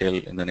more detail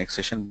in the next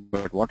session.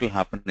 But what will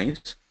happen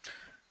is,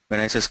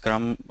 when I say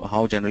Scrum,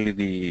 how generally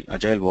the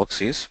Agile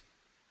works is,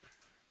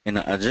 in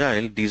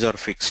Agile, these are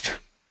fixed.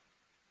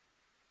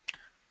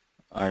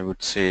 I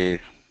would say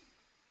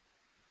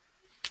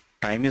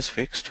time is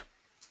fixed,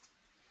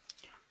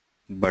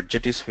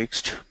 budget is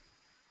fixed.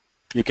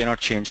 You cannot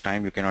change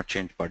time, you cannot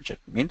change budget.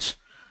 Means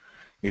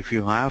if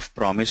you have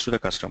promised to the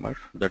customer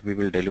that we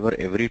will deliver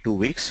every 2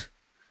 weeks,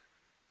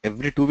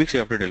 every 2 weeks you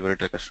have to deliver it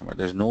to the customer.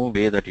 There's no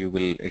way that you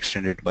will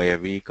extend it by a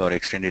week or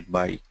extend it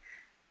by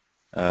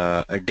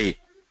a day.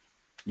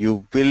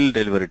 You will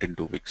deliver it in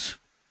 2 weeks.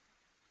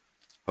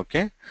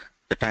 Okay,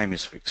 the time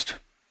is fixed.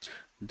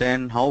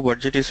 Then how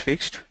budget is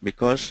fixed?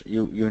 Because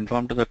you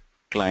inform to the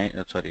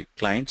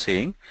client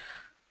saying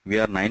we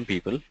are 9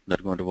 people that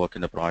are going to work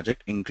in the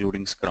project,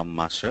 including Scrum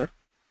Master.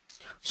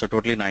 So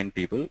totally 9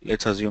 people.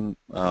 Let's assume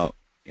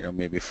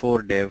maybe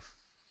 4 dev,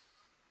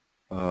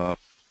 3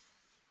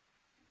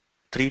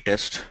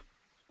 test,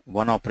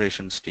 1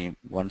 operations team,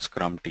 1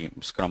 Scrum team,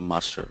 Scrum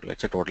Master.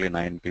 Let's say totally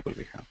 9 people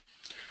we have.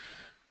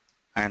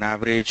 An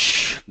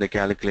average, they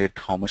calculate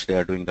how much they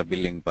are doing the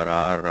billing per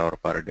hour or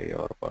per day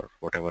or per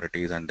whatever it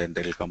is, and then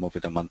they'll come up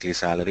with a monthly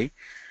salary,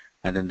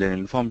 and then they'll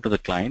inform to the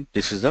client,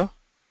 this is the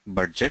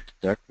budget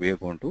that we are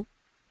going to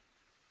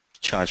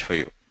charge for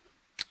you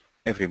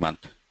every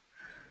month.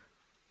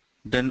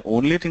 Then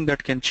only thing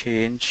that can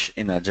change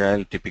in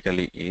Agile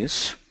typically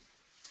is,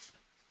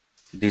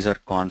 these are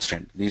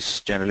constant. These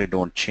generally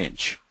don't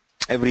change.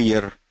 Every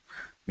year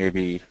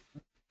maybe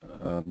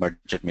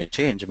budget may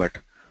change, but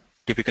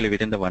typically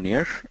within the 1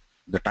 year,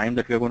 the time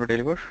that we are going to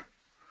deliver,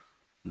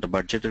 the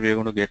budget that we are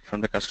going to get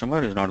from the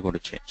customer is not going to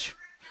change.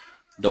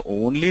 The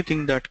only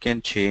thing that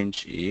can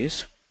change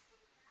is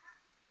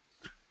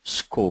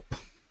scope.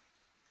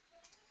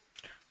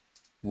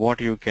 What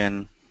you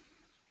can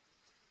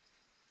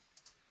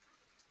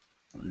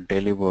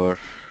deliver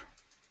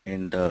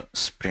in the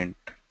sprint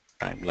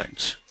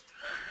timelines.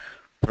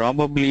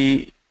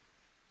 Probably,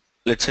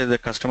 let's say the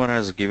customer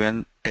has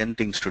given 10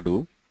 things to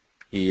do.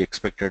 He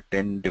expected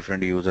 10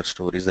 different user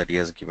stories that he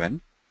has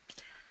given.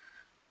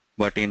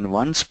 But in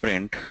one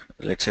sprint,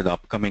 let's say the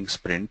upcoming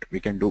sprint, we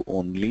can do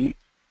only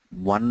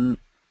 1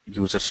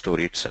 user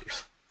story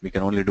itself. We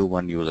can only do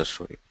 1 user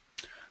story.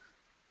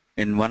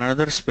 In one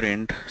another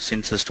sprint,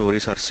 since the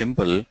stories are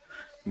simple,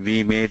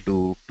 we may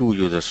do 2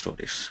 user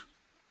stories.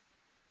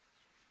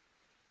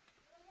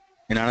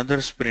 In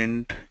another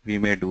sprint, we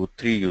may do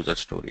 3 user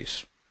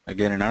stories.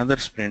 Again, in another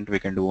sprint, we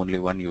can do only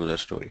one user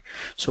story.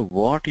 So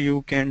what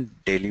you can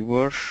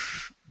deliver,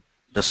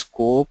 the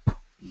scope,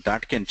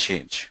 that can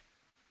change,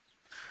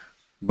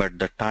 but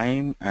the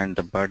time and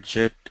the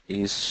budget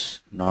is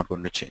not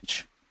going to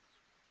change.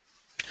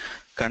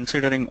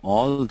 Considering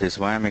all this,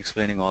 why I'm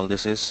explaining all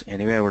this is,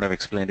 anyway, I would have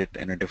explained it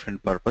in a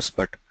different purpose,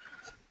 but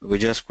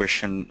Vijay's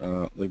question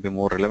will be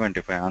more relevant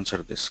if I answer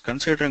this.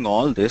 Considering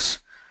all this,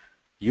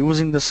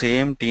 using the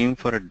same team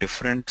for a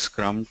different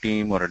Scrum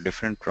team or a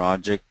different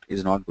project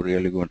is not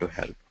really going to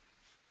help,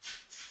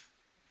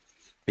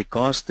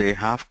 because they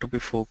have to be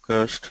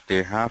focused,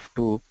 they have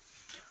to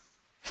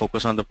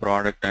focus on the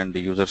product and the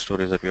user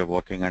stories that we are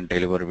working and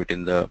deliver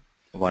within the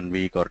 1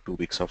 week or 2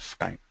 weeks of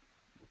time.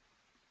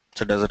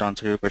 So does it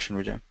answer your question,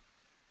 Vijay?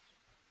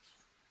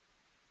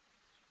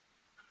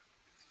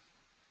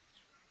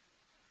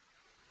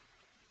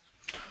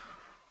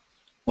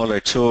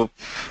 Alright, so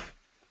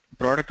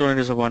product owner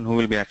is the one who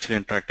will be actually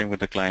interacting with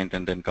the client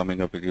and then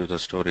coming up with user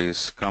stories.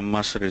 Scrum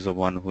Master is the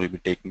one who will be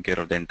taking care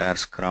of the entire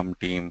Scrum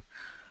team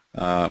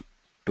uh,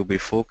 to be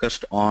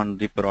focused on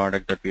the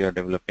product that we are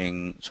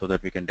developing so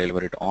that we can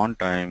deliver it on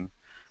time.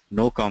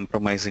 No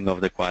compromising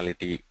of the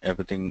quality.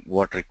 Everything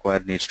what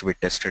required needs to be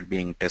tested,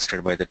 being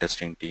tested by the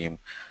testing team.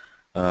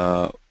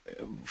 Uh,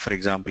 for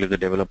example, if the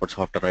developers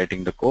after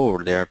writing the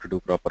code, they have to do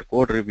proper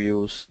code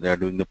reviews, they are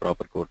doing the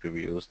proper code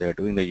reviews, they are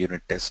doing the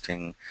unit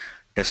testing,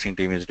 testing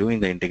team is doing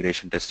the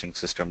integration testing,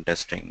 system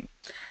testing,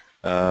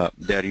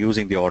 they are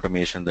using the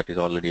automation that is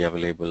already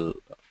available,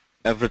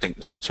 everything.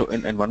 So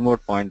and one more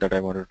point that I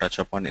want to touch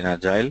upon in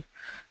Agile,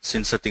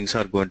 since the things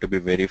are going to be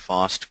very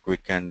fast,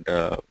 quick and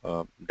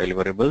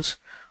deliverables,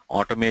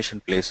 automation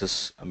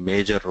places a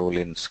major role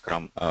in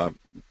Scrum,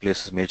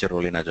 places major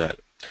role in Agile.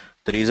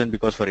 The reason,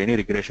 because for any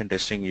regression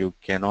testing, you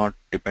cannot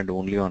depend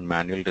only on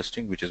manual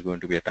testing, which is going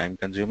to be a time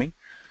consuming.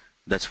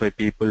 That's why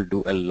people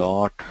do a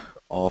lot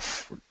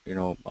of,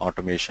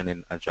 automation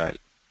in Agile,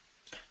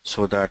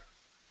 so that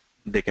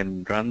they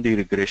can run the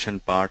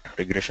regression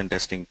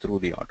testing through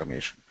the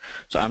automation.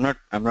 So I'm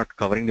not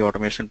covering the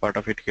automation part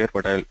of it here,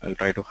 but I'll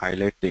try to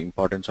highlight the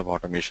importance of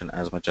automation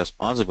as much as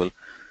possible,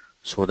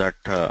 so that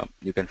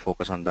you can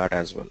focus on that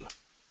as well.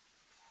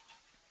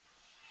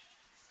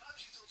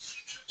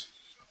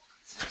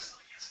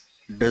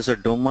 Does a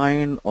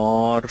domain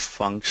or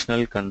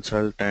functional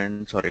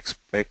consultants or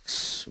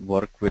experts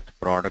work with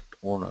product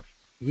owner?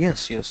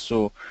 Yes, yes.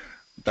 So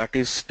that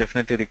is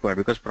definitely required,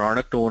 because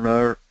product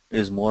owner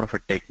is more of a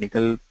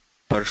technical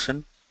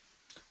person,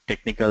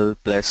 technical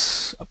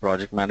plus a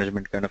project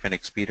management kind of an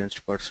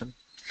experienced person.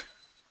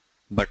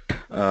 But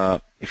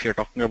if you're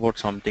talking about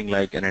something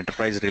like an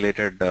enterprise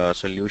related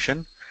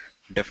solution,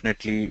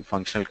 definitely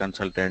functional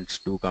consultants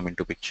do come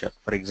into picture.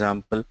 For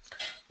example,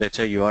 let's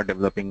say you are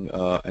developing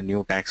a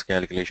new tax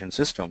calculation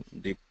system.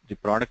 The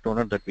product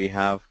owner that we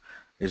have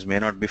may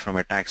not be from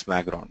a tax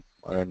background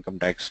or income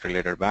tax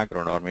related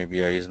background, or maybe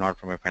is not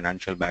from a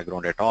financial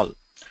background at all.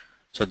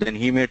 So then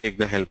he may take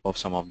the help of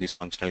some of these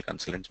functional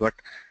consultants. But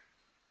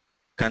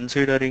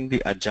considering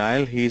the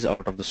Agile, he is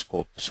out of the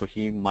scope. So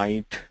he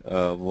might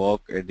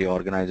work at the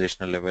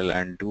organizational level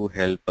and do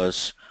help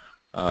us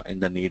in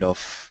the need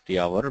of the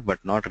hour,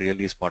 but not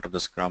really as part of the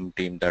Scrum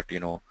team that,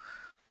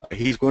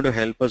 he's going to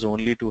help us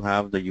only to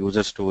have the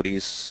user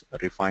stories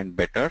refined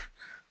better.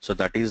 So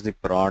that is the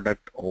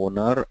product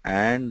owner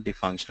and the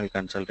functional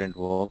consultant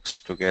works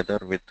together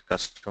with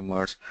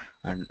customers,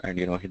 and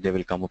they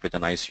will come up with a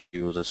nice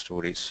user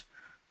stories.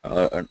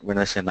 And when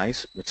I say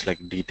nice, it's like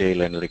detail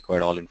and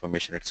required all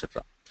information,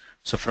 etc.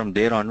 So from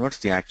there onwards,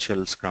 the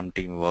actual Scrum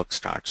team work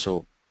starts.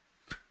 So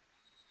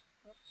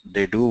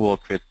they do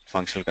work with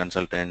functional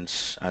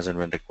consultants as and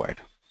when required.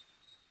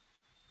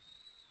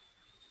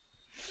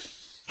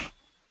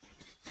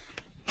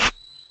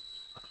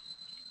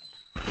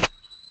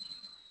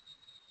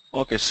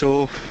 Okay,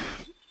 so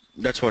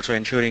that's what. So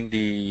ensuring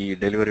the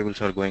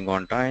deliverables are going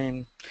on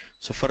time.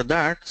 So for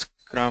that,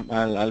 Scrum,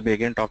 I'll be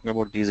again talking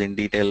about these in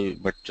detail,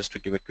 but just to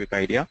give a quick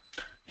idea,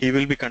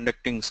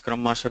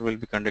 Scrum Master will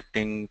be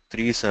conducting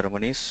 3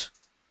 ceremonies,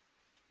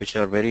 which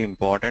are very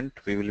important.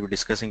 We will be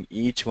discussing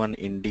each one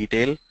in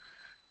detail.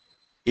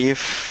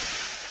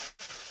 If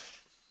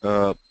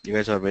you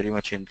guys are very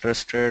much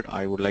interested,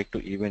 I would like to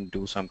even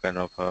do some kind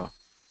of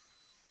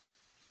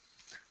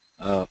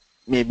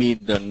maybe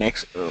the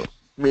next,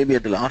 maybe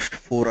at the last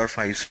 4 or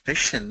 5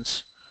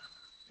 sessions,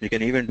 you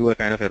can even do a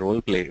kind of a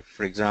role play.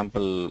 For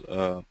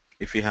example,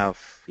 if we have,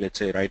 let's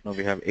say right now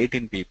we have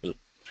 18 people,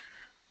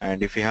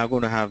 and if we are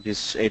going to have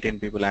this 18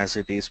 people as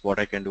it is, what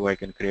I can do, I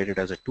can create it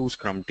as a 2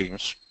 Scrum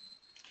teams,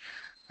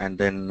 and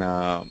then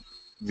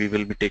we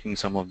will be taking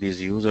some of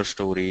these user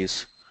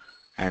stories,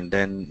 and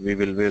then we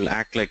will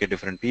act like a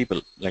different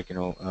people, like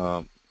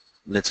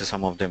let's say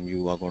some of them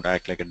you are going to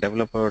act like a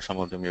developer, some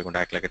of them you're going to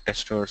act like a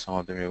tester, some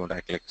of them you're going to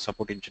act like a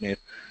support engineer.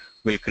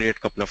 We'll create a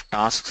couple of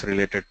tasks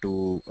related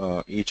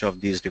to each of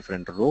these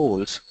different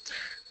roles,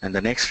 and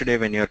the next day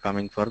when you're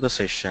coming for the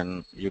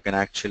session, you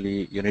need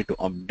to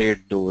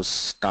update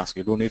those tasks.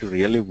 You don't need to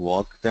really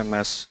work them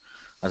as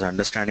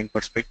understanding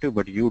perspective,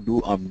 but you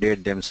do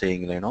update them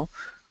saying,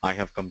 I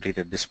have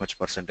completed this much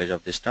percentage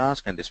of this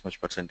task and this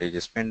much percentage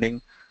is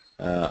pending.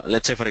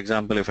 Let's say, for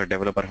example, if a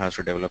developer has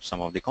to develop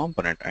some of the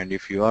component, and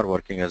if you are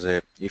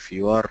if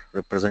you are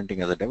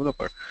representing as a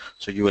developer,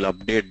 so you will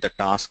update the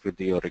task with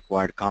your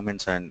required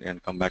comments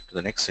and come back to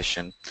the next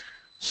session,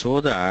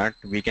 so that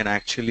we can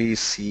actually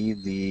see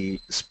the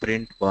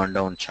sprint burn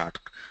down chart.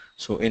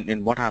 So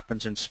in what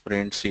happens in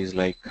sprints is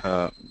like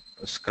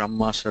Scrum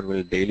Master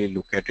will daily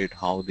look at it,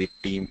 how the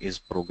team is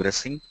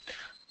progressing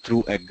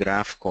through a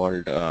graph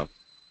called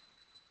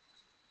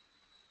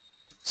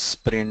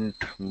sprint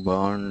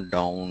burn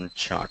down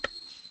chart.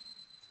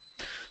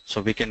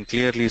 So we can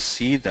clearly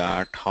see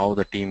that how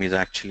the team is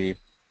actually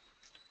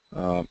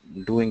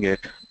doing it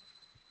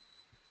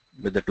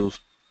with the two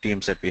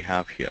teams that we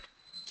have here.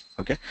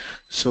 Okay,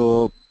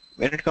 so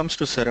when it comes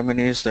to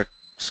ceremonies that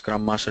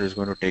Scrum Master is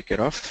going to take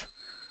care of,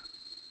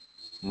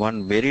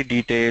 one very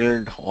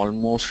detailed,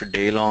 almost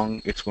day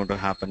long, it's going to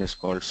happen is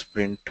called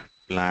sprint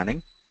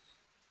planning.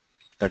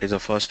 That is the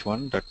first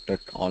one that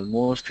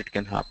almost it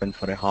can happen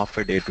for a half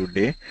a day to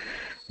day,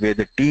 where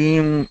the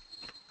team,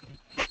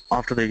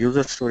 after the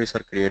user stories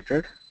are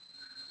created,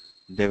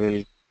 they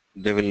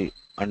will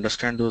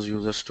understand those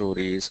user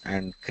stories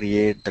and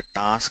create the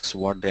tasks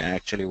what they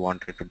actually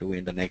wanted to do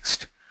in the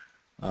next.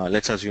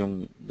 Let's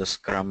assume the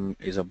Scrum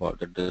is about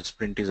the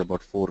sprint is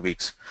about 4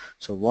 weeks.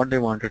 So what they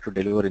wanted to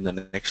deliver in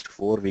the next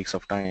 4 weeks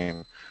of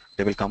time,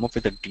 they will come up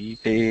with a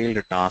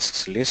detailed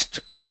tasks list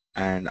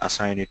and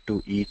assign it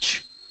to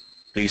each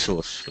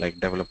resource like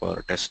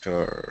developer,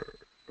 tester,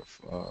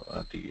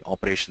 the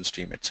operations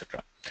team,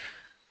 etc.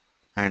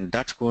 And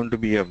that's going to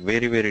be a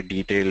very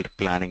detailed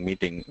planning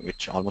meeting,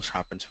 which almost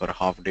happens for a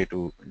half day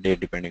to day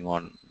depending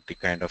on the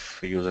kind of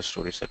user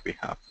stories that we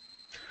have.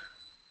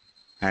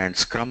 And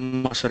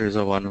Scrum Master is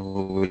the one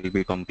who will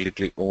be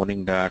completely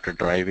owning that,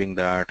 driving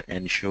that,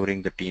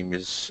 ensuring the team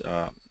is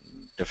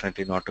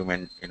definitely not to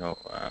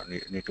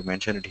need to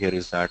mention it here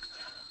is that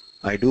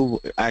I do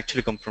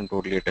actually come from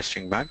totally a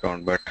testing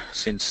background, but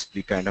since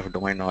the kind of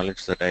domain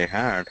knowledge that I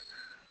had,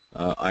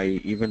 I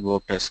even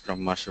worked as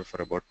Scrum Master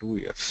for about 2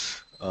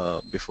 years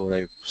before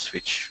I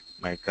switched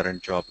my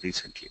current job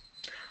recently.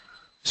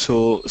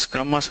 So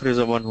Scrum Master is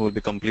the one who will be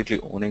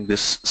completely owning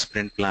this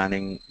sprint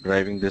planning,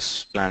 driving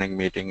this planning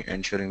meeting,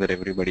 ensuring that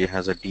everybody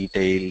has a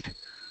detailed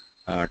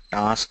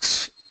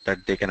tasks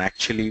that they can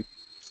actually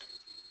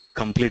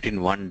complete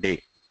in one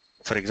day.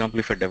 For example,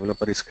 if a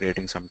developer is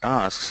creating some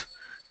tasks,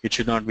 it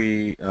should not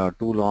be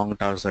too long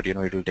tasks that it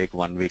will take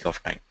 1 week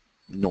of time.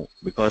 No,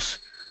 because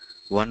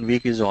 1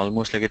 week is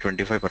almost like a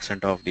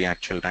 25% of the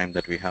actual time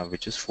that we have,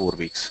 which is 4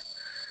 weeks.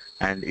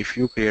 And if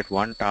you create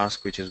one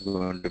task which is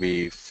going to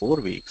be 4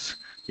 weeks,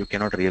 you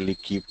cannot really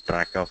keep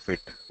track of it,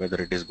 whether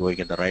it is going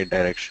in the right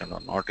direction or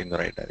not in the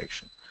right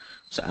direction.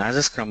 So as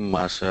a Scrum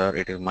Master,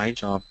 it is my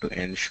job to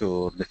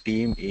ensure the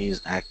team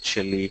is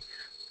actually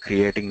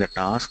creating the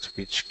tasks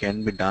which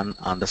can be done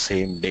on the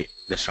same day.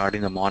 They start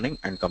in the morning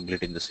and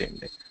complete in the same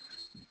day.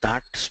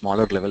 That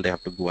smaller level, they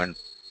have to go and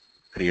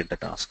create the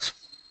tasks.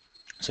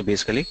 So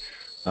basically,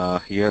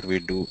 here we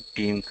do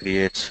team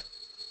creates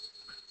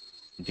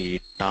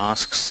the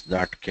tasks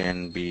that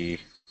can be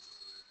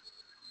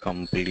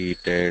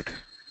completed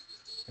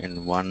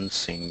in one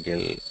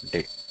single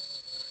day.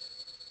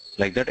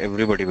 Like that,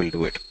 everybody will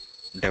do it.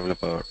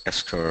 Developer,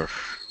 tester,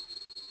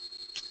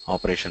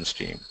 operations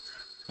team,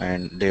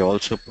 and they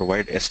also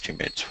provide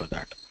estimates for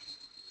that.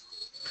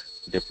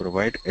 They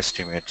provide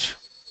estimates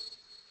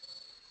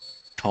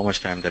how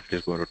much time that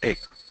is going to take.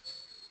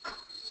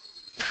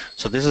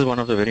 So this is one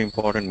of the very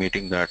important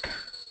meeting that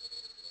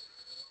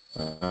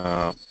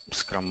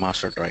Scrum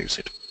Master drives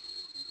it.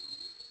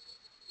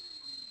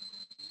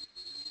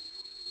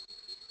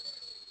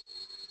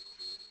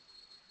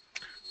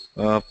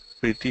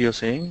 Preeti, you're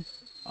saying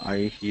I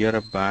hear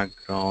a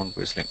background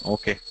whistling.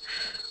 Okay,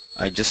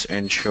 I just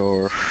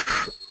ensure.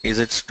 Is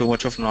it too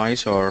much of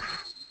noise or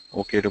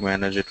okay to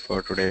manage it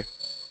for today?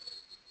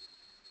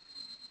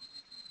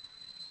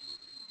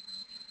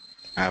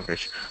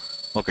 Average.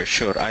 Okay,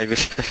 sure. I will.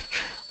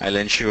 I'll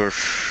ensure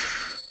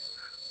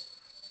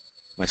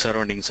my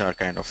surroundings are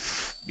kind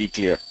of be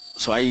clear.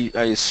 So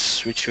I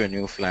switched to a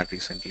new flat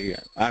recently.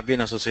 I've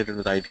been associated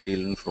with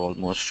IT for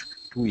almost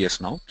 2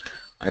 years now.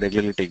 I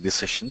regularly take these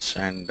sessions,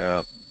 and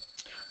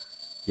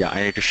yeah,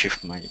 I need to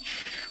shift my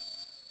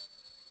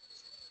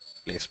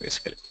place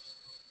basically.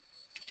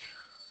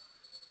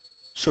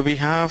 So we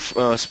have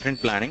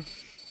sprint planning,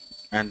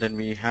 and then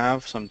we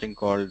have something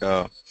called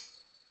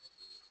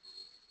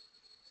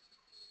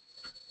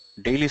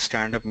daily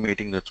stand-up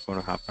meeting that's going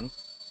to happen.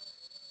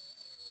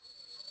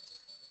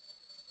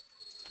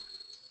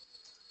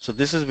 So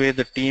this is where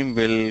the team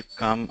will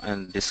come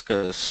and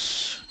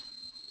discuss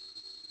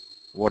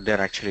what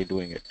they're actually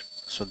doing it.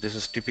 So this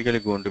is typically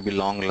going to be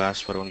long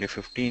last for only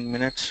 15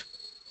 minutes,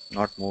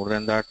 not more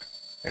than that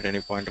at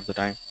any point of the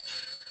time.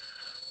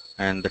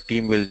 And the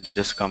team will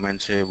just come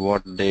and say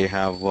what they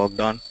have worked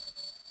on,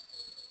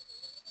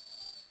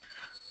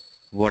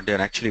 what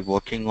they're actually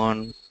working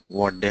on,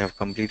 what they have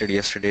completed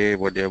yesterday,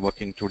 what they're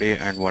working today,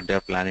 and what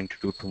they're planning to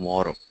do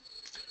tomorrow.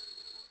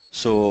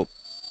 So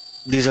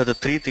These are the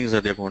three things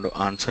that they're going to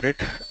answer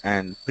it.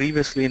 And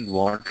previously in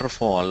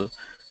waterfall,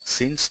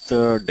 since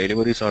the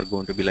deliveries are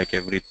going to be like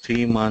every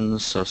 3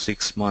 months or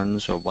 6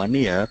 months or 1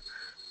 year,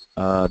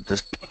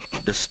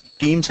 the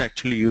teams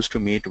actually used to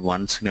meet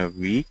once in a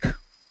week,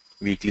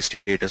 weekly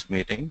status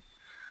meeting.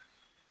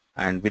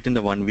 And within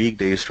the 1 week,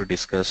 they used to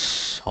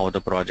discuss how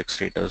the project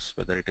status,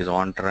 whether it is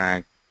on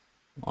track,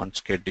 on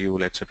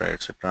schedule,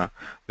 etc.,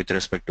 with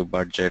respect to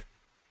budget,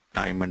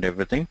 time, and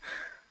everything.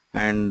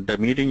 And the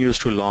meeting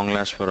used to long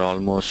last for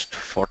almost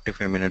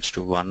 45 minutes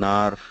to 1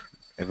 hour.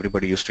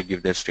 Everybody used to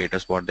give their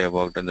status, what they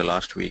worked in the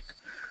last week,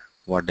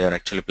 what they're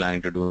actually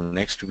planning to do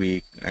next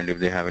week, and if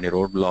they have any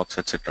roadblocks,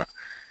 etc.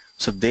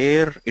 So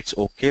there it's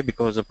okay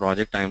because the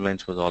project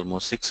timelines was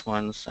almost 6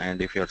 months,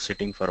 and if you're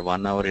sitting for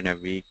 1 hour in a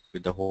week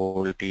with the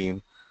whole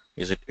team,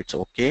 it's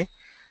okay.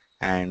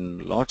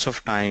 And lots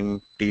of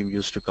time team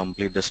used to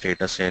complete the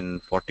status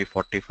in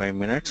 40-45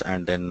 minutes,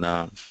 and then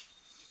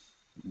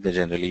they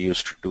generally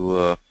used to do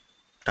a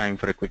time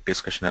for a quick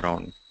discussion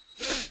around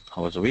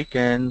how was the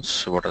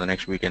weekends, what are the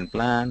next weekend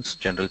plans,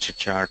 general chit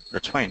chat.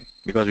 That's fine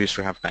because we used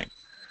to have time.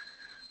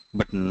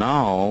 But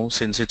now,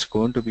 since it's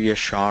going to be a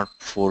short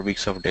 4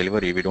 weeks of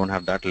delivery, we don't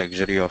have that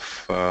luxury of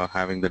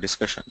having the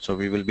discussion. So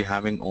we will be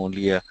having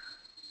only a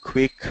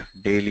quick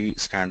daily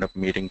stand-up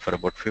meeting for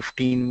about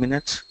 15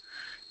 minutes.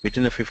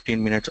 Within the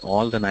 15 minutes,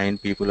 all the 9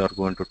 people are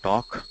going to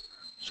talk.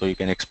 So you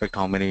can expect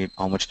how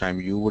much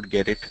time you would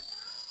get it.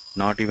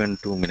 Not even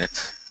 2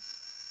 minutes.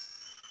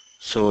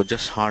 So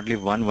just hardly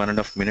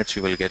 1.5 minutes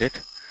you will get it.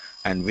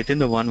 And within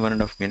the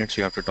 1.5 minutes,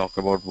 you have to talk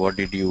about what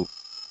did you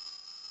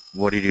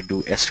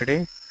do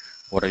yesterday,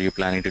 what are you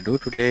planning to do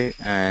today,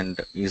 and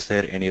is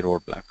there any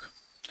roadblock.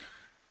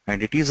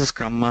 And it is a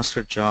Scrum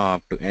Master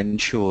job to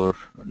ensure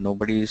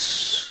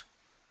nobody's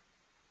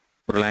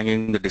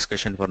prolonging the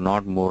discussion for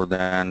not more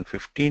than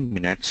 15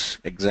 minutes,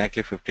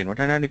 exactly 15 minutes.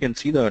 And then you can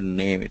see the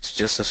name, it's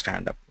just a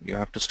stand-up. You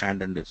have to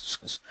stand and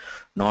discuss.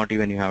 Not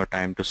even you have a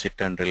time to sit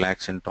and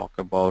relax and talk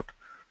about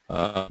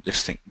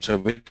this thing. So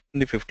within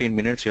the 15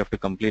 minutes, you have to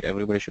complete,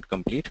 everybody should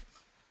complete.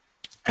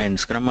 And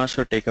Scrum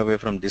Master takeaway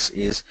from this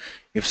is,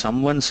 if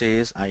someone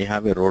says I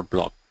have a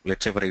roadblock,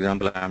 let's say for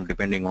example I'm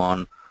depending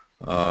on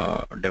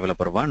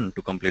developer 1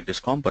 to complete this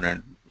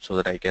component so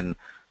that I can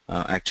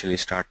actually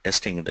start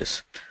testing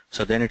this.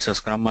 So then it's a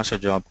Scrum Master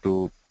job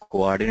to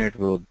coordinate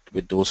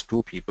with those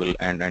 2 people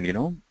and you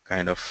know,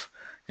 kind of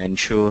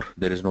ensure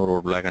there is no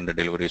roadblock and the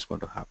delivery is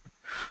going to happen.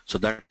 So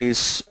that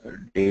is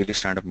daily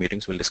stand-up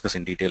meetings. We'll discuss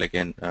in detail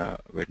again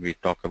when we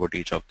talk about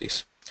each of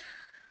these.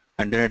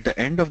 And then at the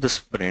end of the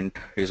sprint,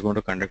 he's going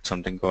to conduct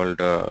something called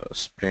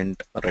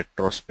sprint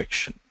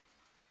retrospection.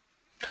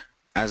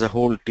 As a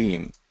whole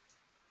team,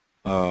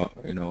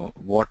 you know,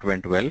 what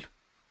went well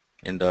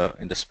in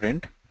the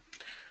sprint,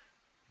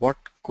 what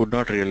could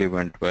not really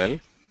went well,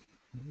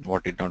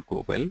 what did not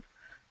go well,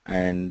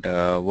 and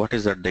what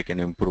is that they can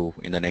improve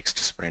in the next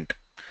sprint.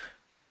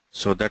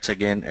 So that's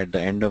again at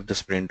the end of the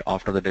sprint,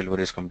 after the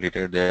delivery is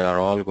completed, they are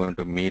all going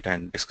to meet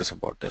and discuss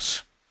about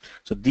this.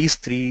 So these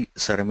 3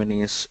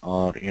 ceremonies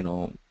are, you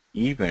know,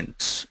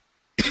 events.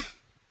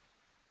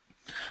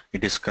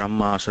 It is Scrum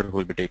Master who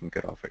will be taking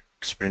care of it.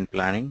 Sprint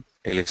planning,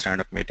 daily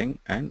stand-up meeting,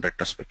 and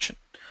retrospection.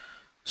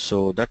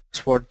 So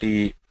that's what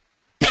the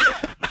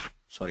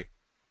sorry,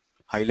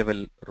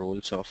 high-level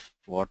roles of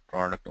what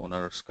product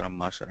owner, Scrum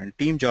Master, and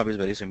team job is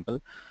very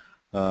simple.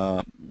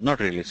 Not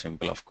really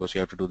simple, of course.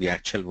 You have to do the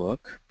actual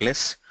work.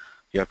 Plus,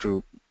 you have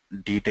to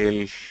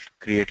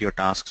create your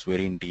tasks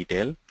very in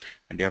detail,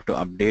 and you have to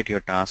update your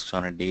tasks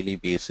on a daily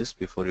basis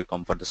before you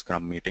come for the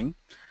Scrum meeting,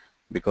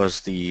 because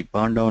the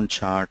burndown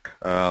chart,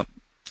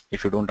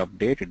 if you don't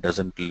update, it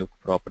doesn't look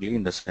properly,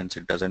 in the sense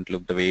it doesn't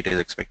look the way it is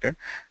expected,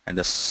 and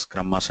the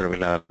Scrum Master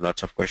will have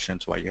lots of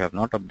questions why you have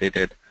not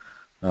updated.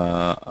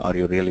 Are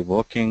you really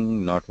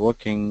working, not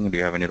working, do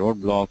you have any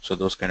roadblocks? So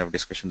those kind of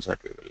discussions that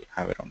we will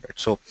have around it.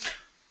 So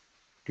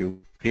you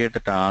create the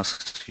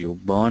tasks, you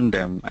burn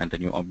them, and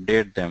then you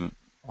update them,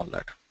 all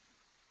that.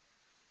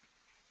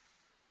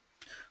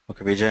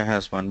 Okay, Vijay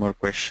has one more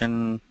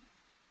question.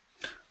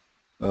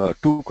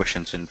 2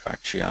 questions in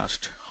fact. She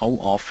asked, how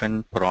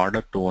often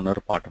product owner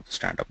part of the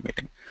stand-up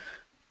meeting?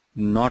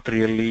 Not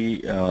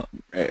really,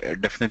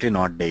 definitely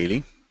not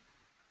daily,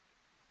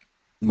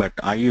 but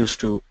I used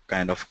to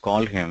kind of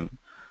call him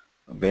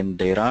when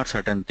there are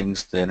certain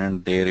things then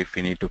and there if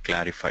we need to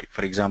clarify.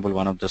 For example,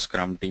 one of the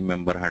Scrum team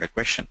member had a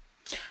question,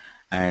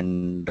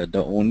 and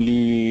the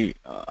only,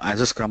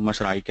 as a Scrum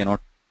Master, I cannot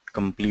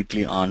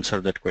completely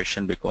answer that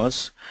question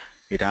because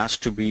it has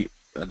to be,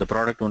 the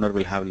product owner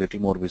will have a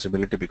little more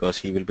visibility because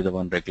he will be the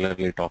one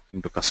regularly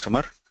talking to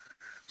customer.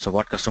 So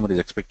what customer is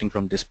expecting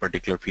from this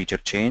particular feature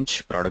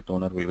change, product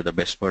owner will be the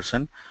best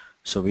person.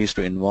 So we used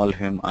to involve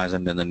him as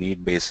and when the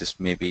need basis,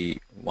 maybe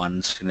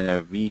once in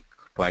a week,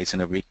 twice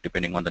in a week,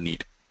 depending on the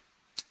need.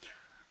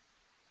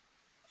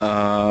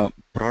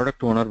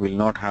 Product owner will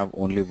not have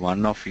only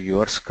one of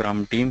your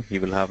Scrum team, he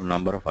will have a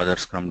number of other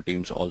Scrum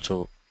teams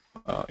also.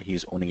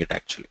 He's owning it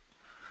actually.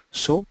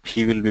 So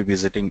he will be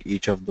visiting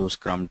each of those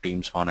Scrum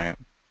teams on a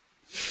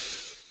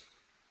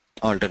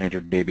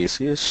alternative day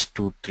basis,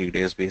 2-3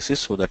 days basis,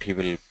 so that he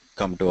will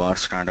come to our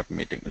stand-up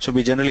meeting. So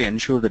we generally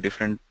ensure the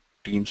different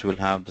teams will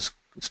have this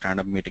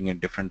stand-up meeting at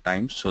different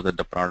times so that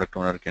the product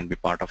owner can be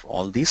part of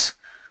all these,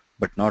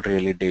 but not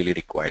really daily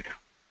required.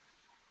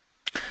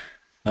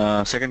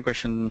 Second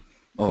question,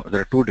 oh,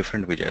 there are two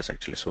different Vijayas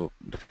actually. So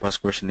the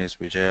first question is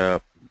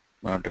Vijaya,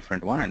 a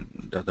different one,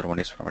 and the other one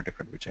is from a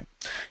different Vijay.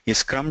 Is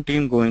Scrum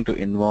team going to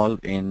involve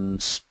in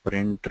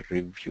sprint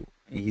review?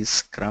 Is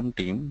Scrum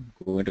team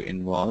going to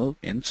involve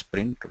in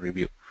sprint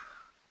review?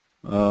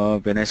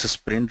 When I say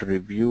sprint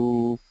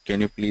review,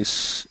 can you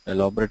please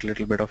elaborate a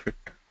little bit of it?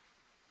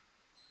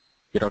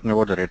 You're talking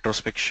about the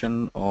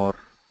retrospection or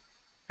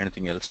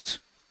anything else?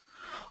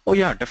 Oh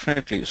yeah,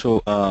 definitely.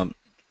 So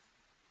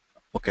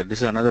okay,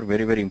 this is another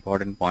very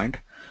important point.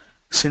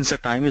 Since the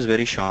time is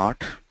very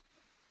short,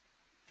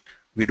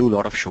 we do a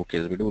lot of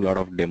showcase, we do a lot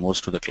of demos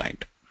to the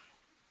client.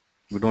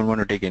 We don't want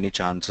to take any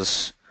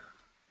chances.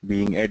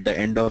 Being at the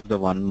end of the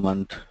 1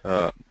 month,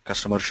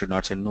 customer should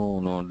not say,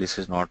 no, this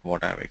is not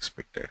what I have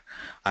expected.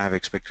 I have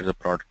expected the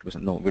product.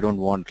 No, we don't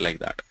want like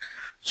that.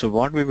 So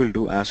what we will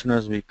do, as soon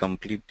as we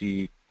complete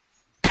the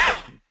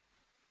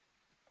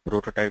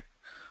prototype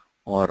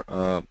or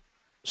a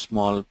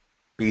small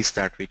piece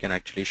that we can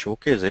actually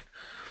showcase it,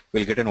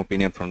 we'll get an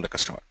opinion from the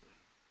customer.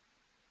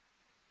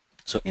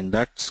 So in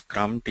that,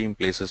 Scrum team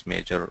places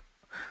major.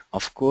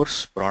 Of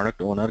course,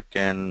 product owner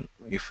can,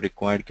 if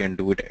required, can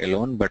do it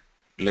alone, but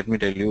let me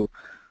tell you,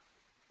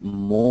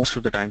 most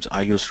of the times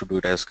I used to do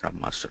it as Scrum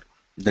Master.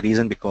 The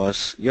reason,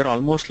 because you're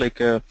almost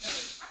like a,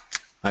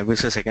 I will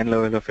say, second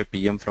level of a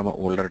PM from an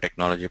older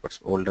technology,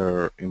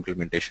 older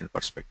implementation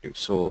perspective.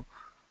 So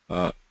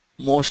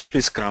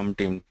mostly Scrum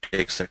team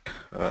takes that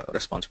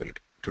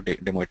responsibility to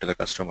demo it to the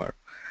customer.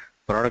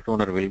 Product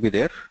owner will be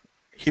there.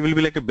 He will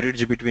be like a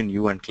bridge between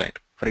you and client.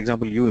 For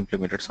example, you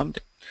implemented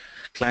something.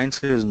 Client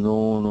says,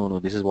 no,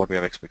 this is what we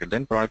have expected.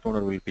 Then product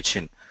owner will pitch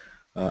in.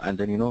 And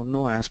then,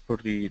 no, as per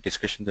the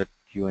discussion that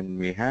you and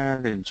me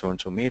had in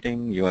so-and-so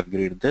meeting, you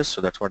agreed this,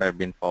 so that's what I've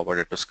been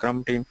forwarded to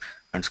Scrum team,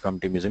 and Scrum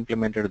team is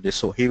implemented this.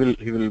 So he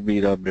will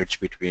be the bridge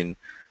between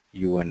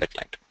you and the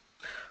client.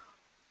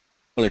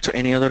 All right, so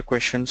any other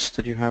questions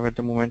that you have at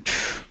the moment?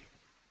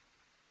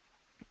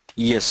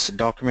 Yes,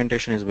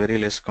 documentation is very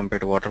less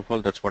compared to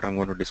waterfall. That's what I'm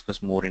going to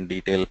discuss more in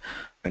detail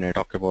when I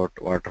talk about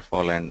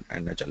waterfall and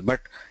Agile.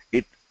 But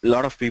a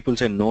lot of people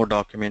say no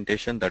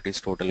documentation. That is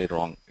totally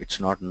wrong. It's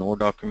not no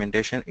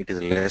documentation. It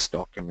is less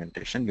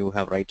documentation. You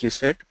have rightly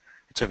said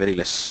it's a very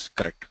less,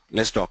 correct.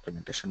 Less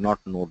documentation, not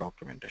no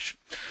documentation.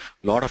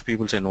 A lot of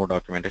people say no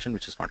documentation,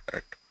 which is not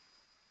correct.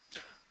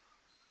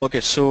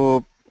 Okay,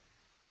 so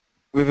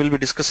we will be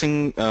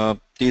discussing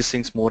these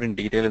things more in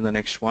detail in the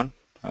next one.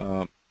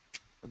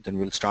 Then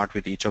we'll start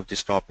with each of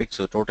these topics.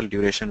 So total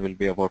duration will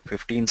be about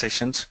 15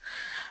 sessions.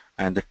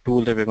 And the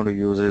tool that we're going to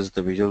use is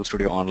the Visual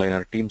Studio Online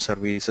or Team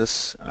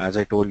Services. As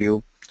I told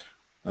you,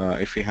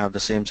 if we have the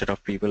same set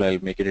of people, I'll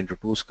make it into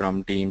 2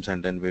 Scrum teams,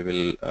 and then we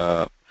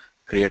will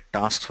create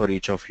tasks for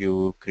each of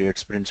you, create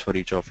sprints for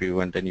each of you,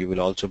 and then you will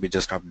also be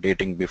just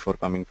updating before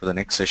coming for the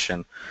next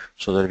session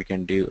so that we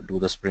can do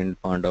the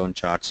sprint burn down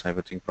charts,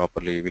 everything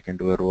properly. We can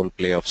do a role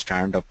play of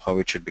stand-up, how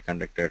it should be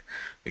conducted.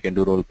 We can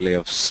do role play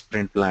of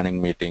sprint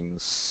planning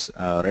meetings,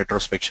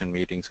 retrospection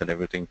meetings and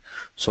everything,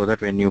 so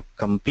that when you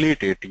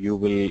complete it, you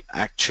will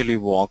actually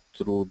walk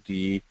through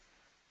the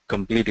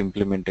complete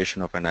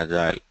implementation of an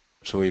Agile.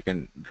 So you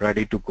can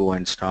ready to go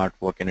and start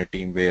work in a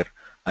team where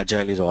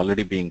Agile is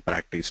already being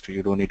practiced.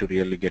 You don't need to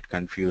really get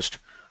confused,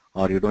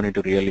 or you don't need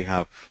to really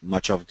have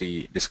much of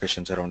the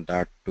discussions around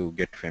that to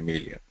get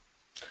familiar.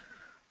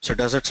 So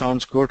does it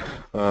sounds good?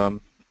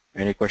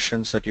 Any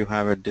questions that you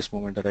have at this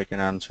moment that I can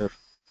answer?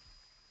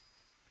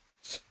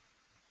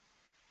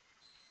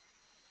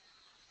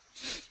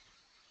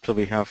 So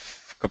we have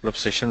a couple of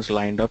sessions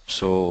lined up.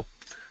 So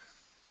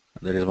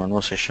there is one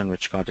more session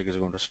which Kartik is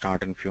going to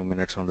start in a few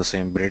minutes on the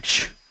same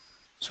bridge.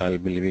 So I'll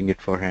be leaving it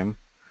for him.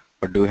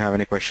 But do you have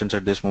any questions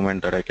at this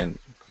moment that I can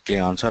quickly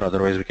answer?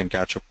 Otherwise, we can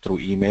catch up through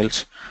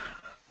emails.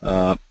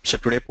 So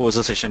today post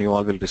the session, you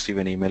all will receive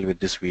an email with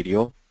this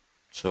video.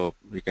 So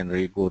we can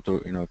go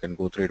through, can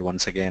go through it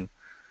once again,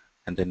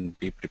 and then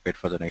be prepared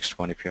for the next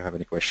one if you have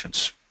any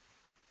questions.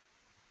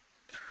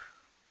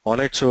 All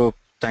right. So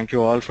thank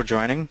you all for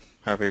joining.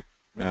 Have a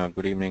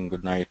good evening,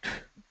 good night,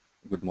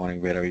 good morning,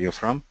 wherever you're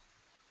from.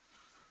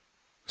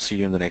 See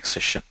you in the next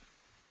session.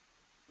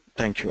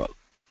 Thank you all.